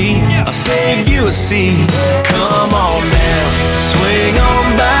repeat. I'll save you a seat. Come on down, swing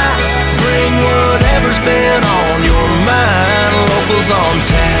on by, bring whatever's been on your mind. Locals on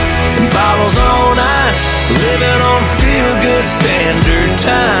tap and bottles on ice, living on feel good standard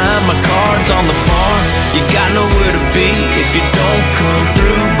time. My card's on the bar, you got nowhere to be if you don't come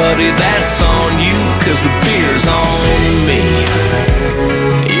through, buddy, that's on you, cause the beer's on me.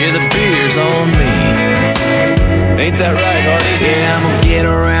 Yeah, the beer's on me. Ain't that right, Hardy? Yeah, I'm gonna get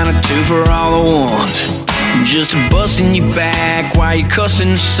around a two for all the ones. Just busting you back while you're cussing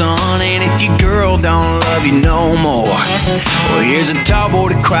the sun. And if your girl don't love you no more, well, here's a tall boy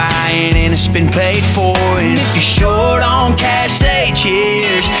to crying and it's been paid for. And if you're short on cash, say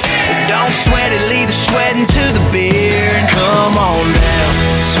cheers. But don't sweat it, leave the sweating to the beer. And come on down,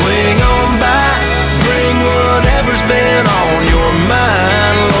 swing on by, bring whatever's been on your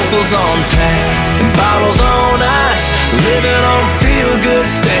mind. Locals on tap and bottles on ice, living on feel-good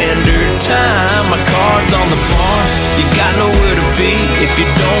standard time. My card's on the bar, you got nowhere to be if you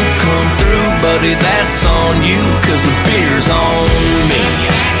don't come through, buddy, that's on you, cause the beer's on me.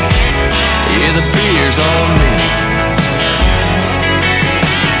 Yeah, the beer's on me.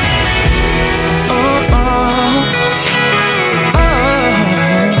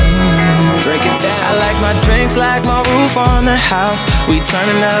 Drink it down. I like my drinks like my roof on the house. We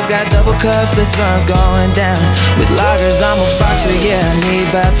turning up, got double cups, the sun's going down. With lagers, I'm a boxer, yeah, I need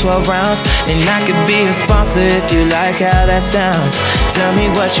about 12 rounds. And I could be a sponsor if you like how that sounds. Tell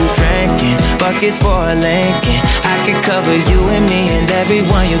me what you drinking, buckets for a Lincoln. I could cover you and me and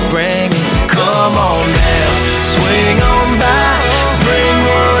everyone you bring. Come on down, swing on by, bring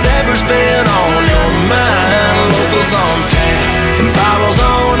whatever's been on your mind. Locals on tap and bottles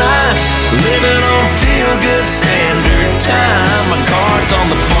on ice, living on feel-good standard time. My card's on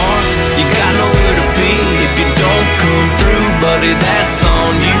the bar, you got nowhere to be if you don't come through, buddy, that's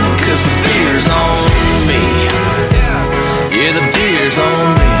on you, cause the beer's on me. Yeah, the beer's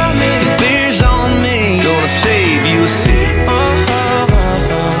on me. The beer's on me. Gonna save you a seat,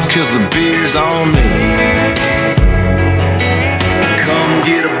 cause the beer's on me. Come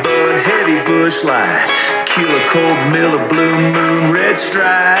get a Bud Heavy Bush Light, Killer Cold Miller Blue Moon Red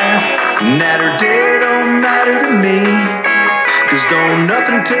Stripe. Natter day don't matter to me, cause don't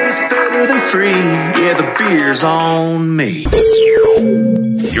nothing taste better than free. Yeah, the beer's on me.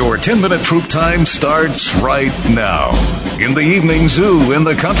 Your 10-minute troop time starts right now in the evening zoo in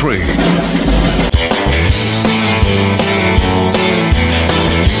the country.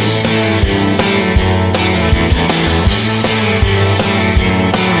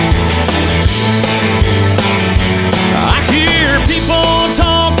 I hear people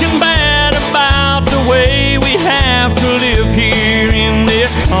talking bad about the way we have to live here in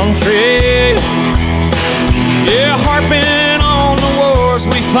this country. Yeah, harping on the wars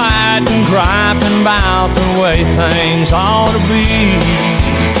we fight and griping about the way things ought to be.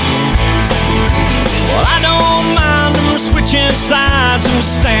 Well, I don't mind them switching sides and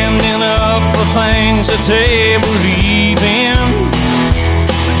standing up for things that they believe in.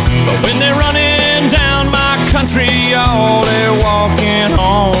 But when they're running down my country, y'all, they're walking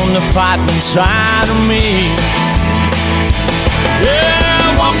on the fighting side of me.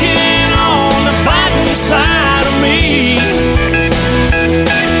 Yeah, walking on the fighting side of me.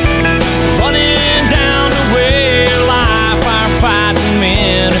 Running down the way of life, our fighting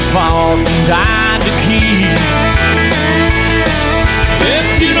men have fought and died to keep. If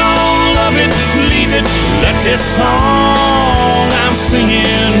you don't love it, leave it. Let this song I'm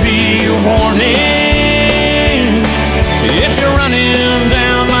singing be a warning. If you're running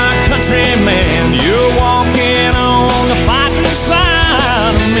down my country, man, you're walking on the fighting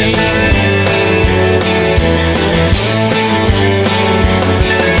side of me.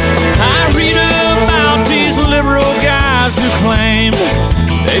 I read about these liberal guys who claim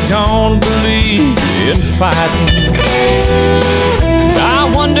they don't believe in fighting. I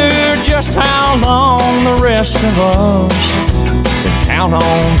wonder just how long the rest of us can count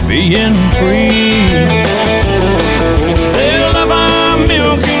on being free. They love our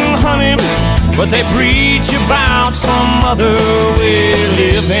milk and honey, but they preach about some other way of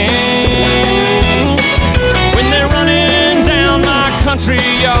living. When they're running down my country,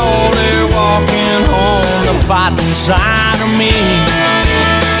 y'all, they're walking on the fighting side of me.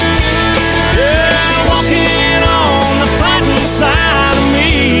 Yeah, walking on the fighting side of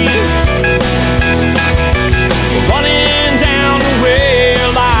me. Running down the way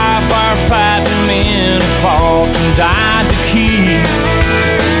of life, our fighting men fought and died to keep.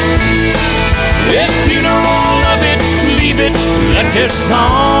 If you don't love it, leave it. Let this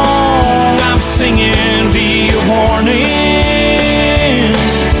song I'm singing be a warning.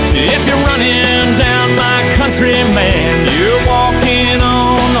 If you're running down my country, man, you're walking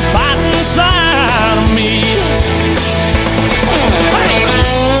on the fighting side of me.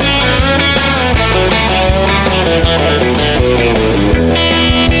 Hey.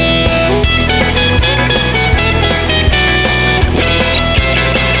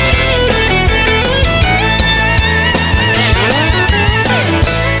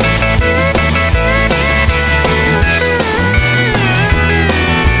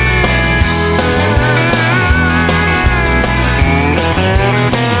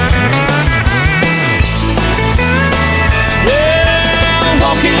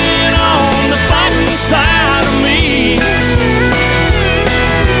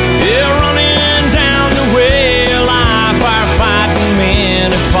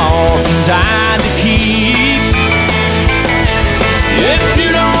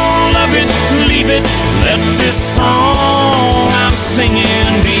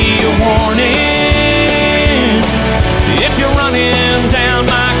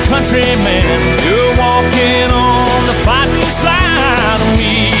 countryman. You're walking on the fighting side of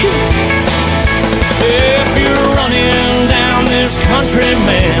me. If you're running down this country,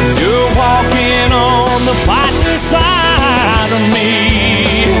 man, you're walking on the fighting side of me.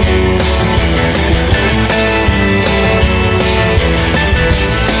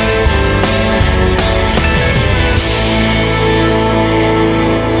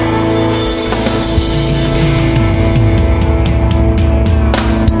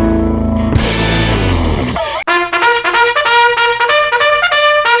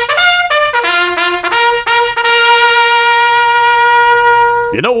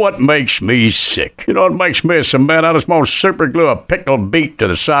 You know what makes me sick? You know what makes me so mad? I just want to super glue a pickled beet to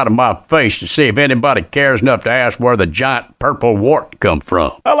the side of my face to see if anybody cares enough to ask where the giant purple wart come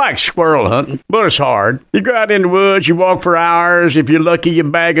from. I like squirrel hunting, but it's hard. You go out in the woods, you walk for hours. If you're lucky, you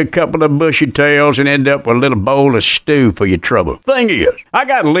bag a couple of bushy tails and end up with a little bowl of stew for your trouble. Thing is, I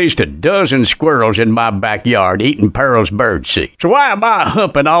got at least a dozen squirrels in my backyard eating Pearl's birdseed. So why am I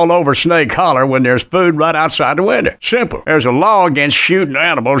humping all over Snake Holler when there's food right outside the window? Simple. There's a law against shooting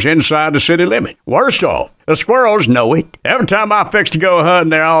animals inside the city limit. Worst off, the squirrels know it. Every time I fix to go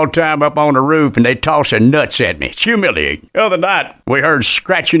hunting, they're all time up on the roof and they toss their nuts at me. It's humiliating. The other night, we heard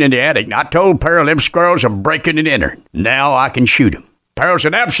scratching in the attic and I told Pearl them squirrels are breaking and entering. Now I can shoot them. Pearl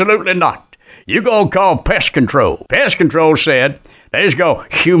said, absolutely not. You gonna call pest control. Pest control said they just go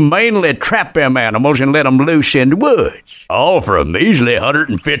humanely trap them animals and let them loose in the woods. All for a measly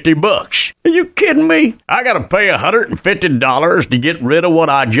 $150. Are you kidding me? I gotta pay $150 to get rid of what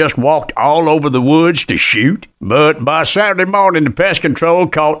I just walked all over the woods to shoot? But by Saturday morning, the pest control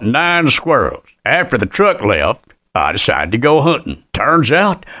caught 9 squirrels. After the truck left, I decided to go hunting. Turns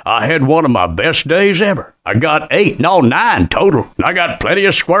out, I had one of my best days ever. I got 9 total. And I got plenty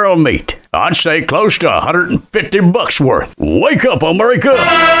of squirrel meat. I'd say close to $150 worth. Wake up, America!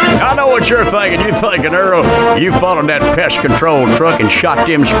 I know what you're thinking. You're thinking, Earl, you followed that pest control truck and shot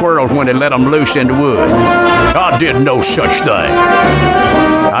them squirrels when they let them loose in the woods. I did no such thing.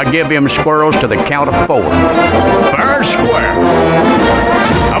 I give them squirrels to the count of 4. Fair and square.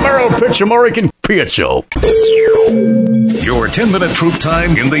 I'm Earl Pitts, American Pizza. Your 10-minute troop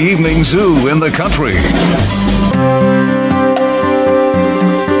time in the evening zoo in the country.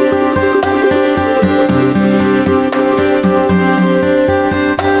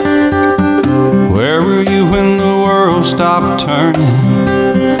 Where were you when the world stopped turning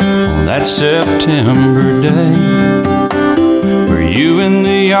on that September day? Were you in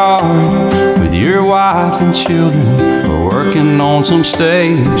the yard with your wife and children, or working on some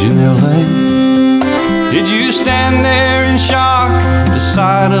stage in L.A.? Did you stand there in shock at the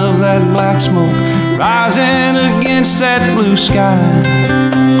sight of that black smoke rising against that blue sky?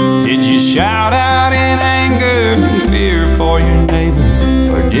 Did you shout out in anger and fear for your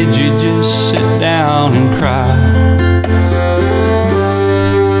neighbor, or did you just sit down and cry?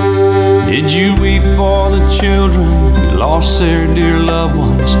 Did you weep for the children who lost their dear loved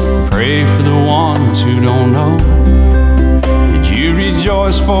ones, pray for the ones who don't know? You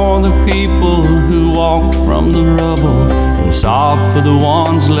rejoice for the people who walked from the rubble and sob for the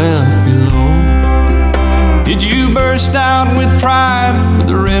ones left below. Did you burst out with pride for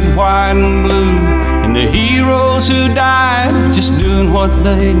the red, white, and blue, and the heroes who died just doing what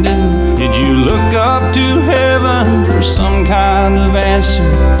they do? Did you look up to heaven for some kind of answer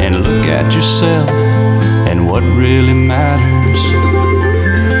and look at yourself and what really matters?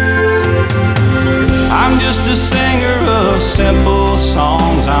 I'm just a singer of simple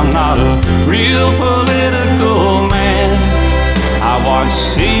songs. I'm not a real political man. I watch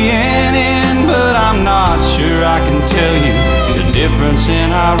CNN, but I'm not sure I can tell you the difference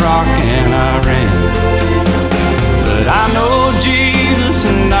in Iraq and Iran. But I know Jesus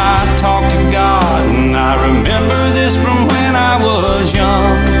and I talk to God, and I remember this from when I was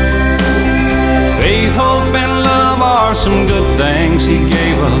young. Faith, hope, and love are some good things He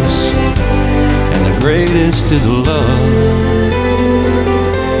gave us, and the greatest is love.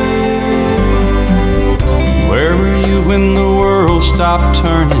 Where were you when the world stopped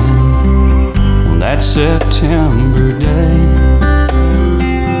turning on that September day?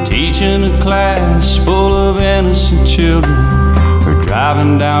 Teaching a class full of innocent children, or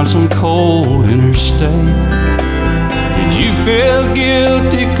driving down some cold interstate? Did you feel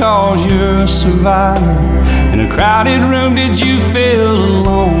guilty cause you're a survivor? In a crowded room, did you feel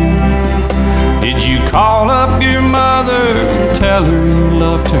alone? Did you call up your mother and tell her you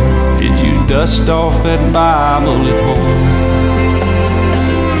loved her? Did you dust off that Bible at home?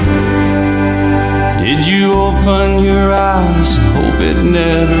 Did you open your eyes and hope it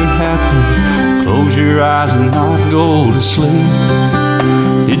never happened? Close your eyes and not go to sleep?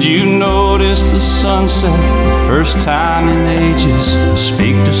 Did you notice the sunset the first time in ages?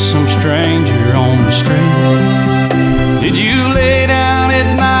 Speak to some stranger on the street. Did you lay down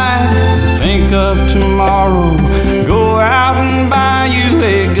at night, think of tomorrow, go out and buy you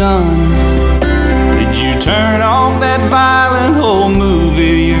a gun? Did you turn off that violent old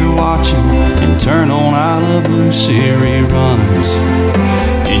movie you're watching and turn on I Love Lucy reruns?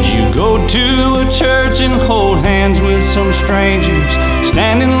 Did you go to a church and hold hands with some strangers,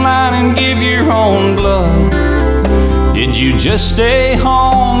 stand in line and give your own blood? Did you just stay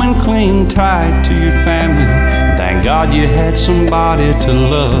home and cling tight to your family? Thank God you had somebody to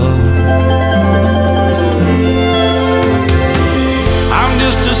love. I'm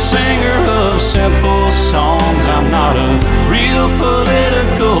just a singer of simple songs. I'm not a real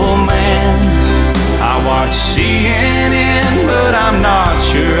political man. I watch CNN, but I'm not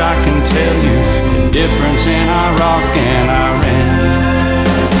sure I can tell you the difference in Iraq and Iran.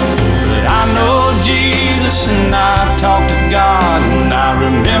 But I know Jesus and I talk to God, and I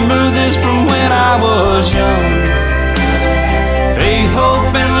remember this from when I was young. Faith,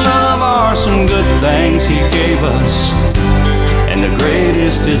 hope, and love are some good things He gave us, and the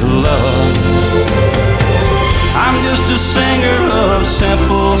greatest is love. I'm just a singer of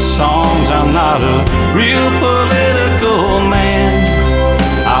simple songs. I'm not a real political man.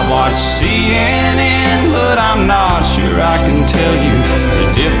 I watch CNN, but I'm not sure I can tell you the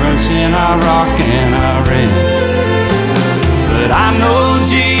difference in Iraq and Iran. But I know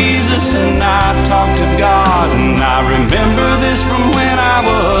Jesus and I talk to God, and I remember this from when I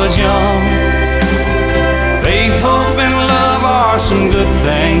was young. Faith, hope, and love are some good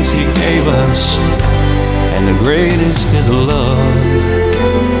things He gave us, and the greatest is love.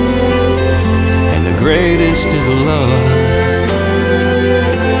 And the greatest is love.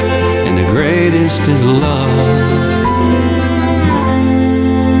 And the greatest is love.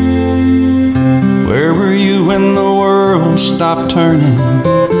 Where were you when the world stopped turning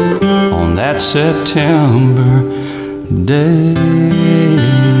on that September day?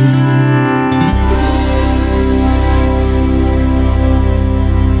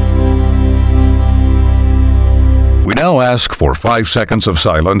 We now ask for 5 seconds of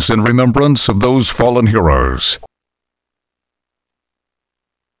silence in remembrance of those fallen heroes.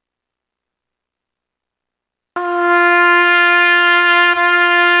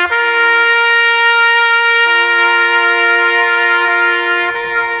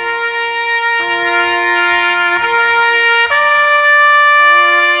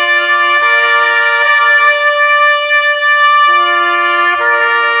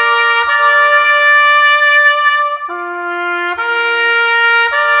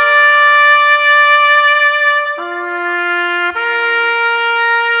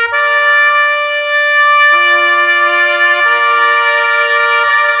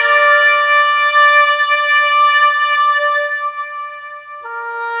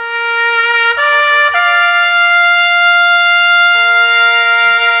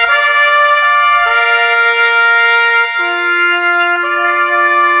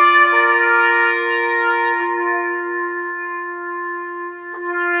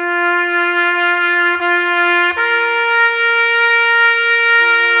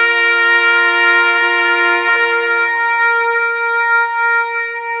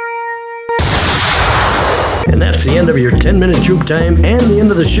 That's the end of your 10-minute juke time and the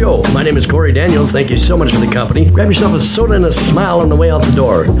end of the show. My name is Corey Daniels. Thank you so much for the company. Grab yourself a soda and a smile on the way out the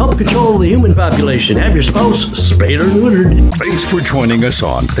door. Help control the human population. Have your spouse spayed or neutered. Thanks for joining us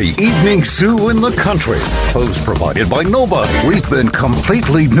on The Evening Zoo in the Country. Clothes provided by nobody. We've been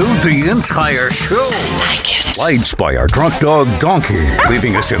completely nude the entire show. I like it. Lights by our drunk dog Donkey.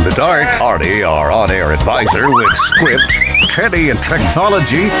 Leaving us in the dark, Artie, our on-air advisor with script, Teddy and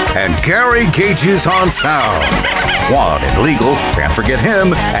technology, and Gary Gages on sound. Juan in legal, can't forget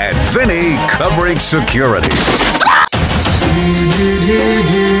him, and Vinny covering security.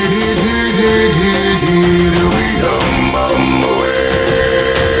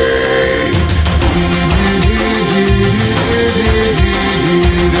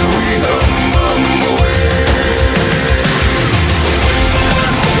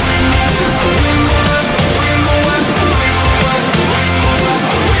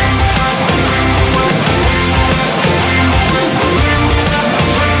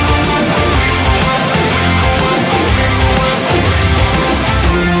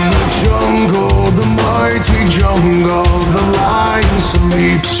 Jungle, the lion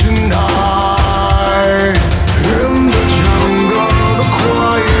sleeps tonight. In the jungle, the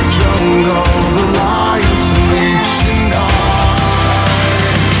quiet jungle, the lion sleeps tonight.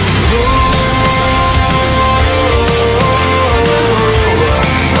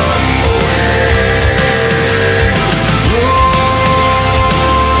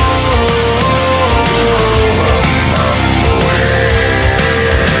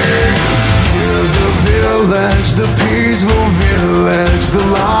 the peaceful village, the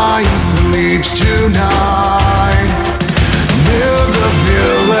lion sleeps tonight.